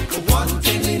picnic, one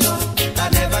thing we know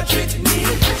that never tricked me.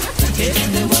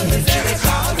 It's the words that they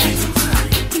call me.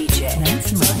 DJ,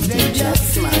 that's my DJ.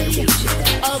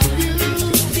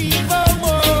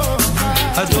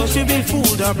 Don't you be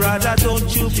fooled, brother,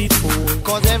 don't you be fooled.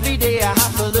 Cause every day I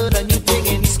have to learn a new thing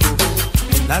in school.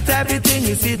 Not everything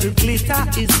you see the glitter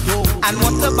is gold. And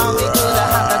what about the girl I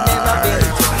have that never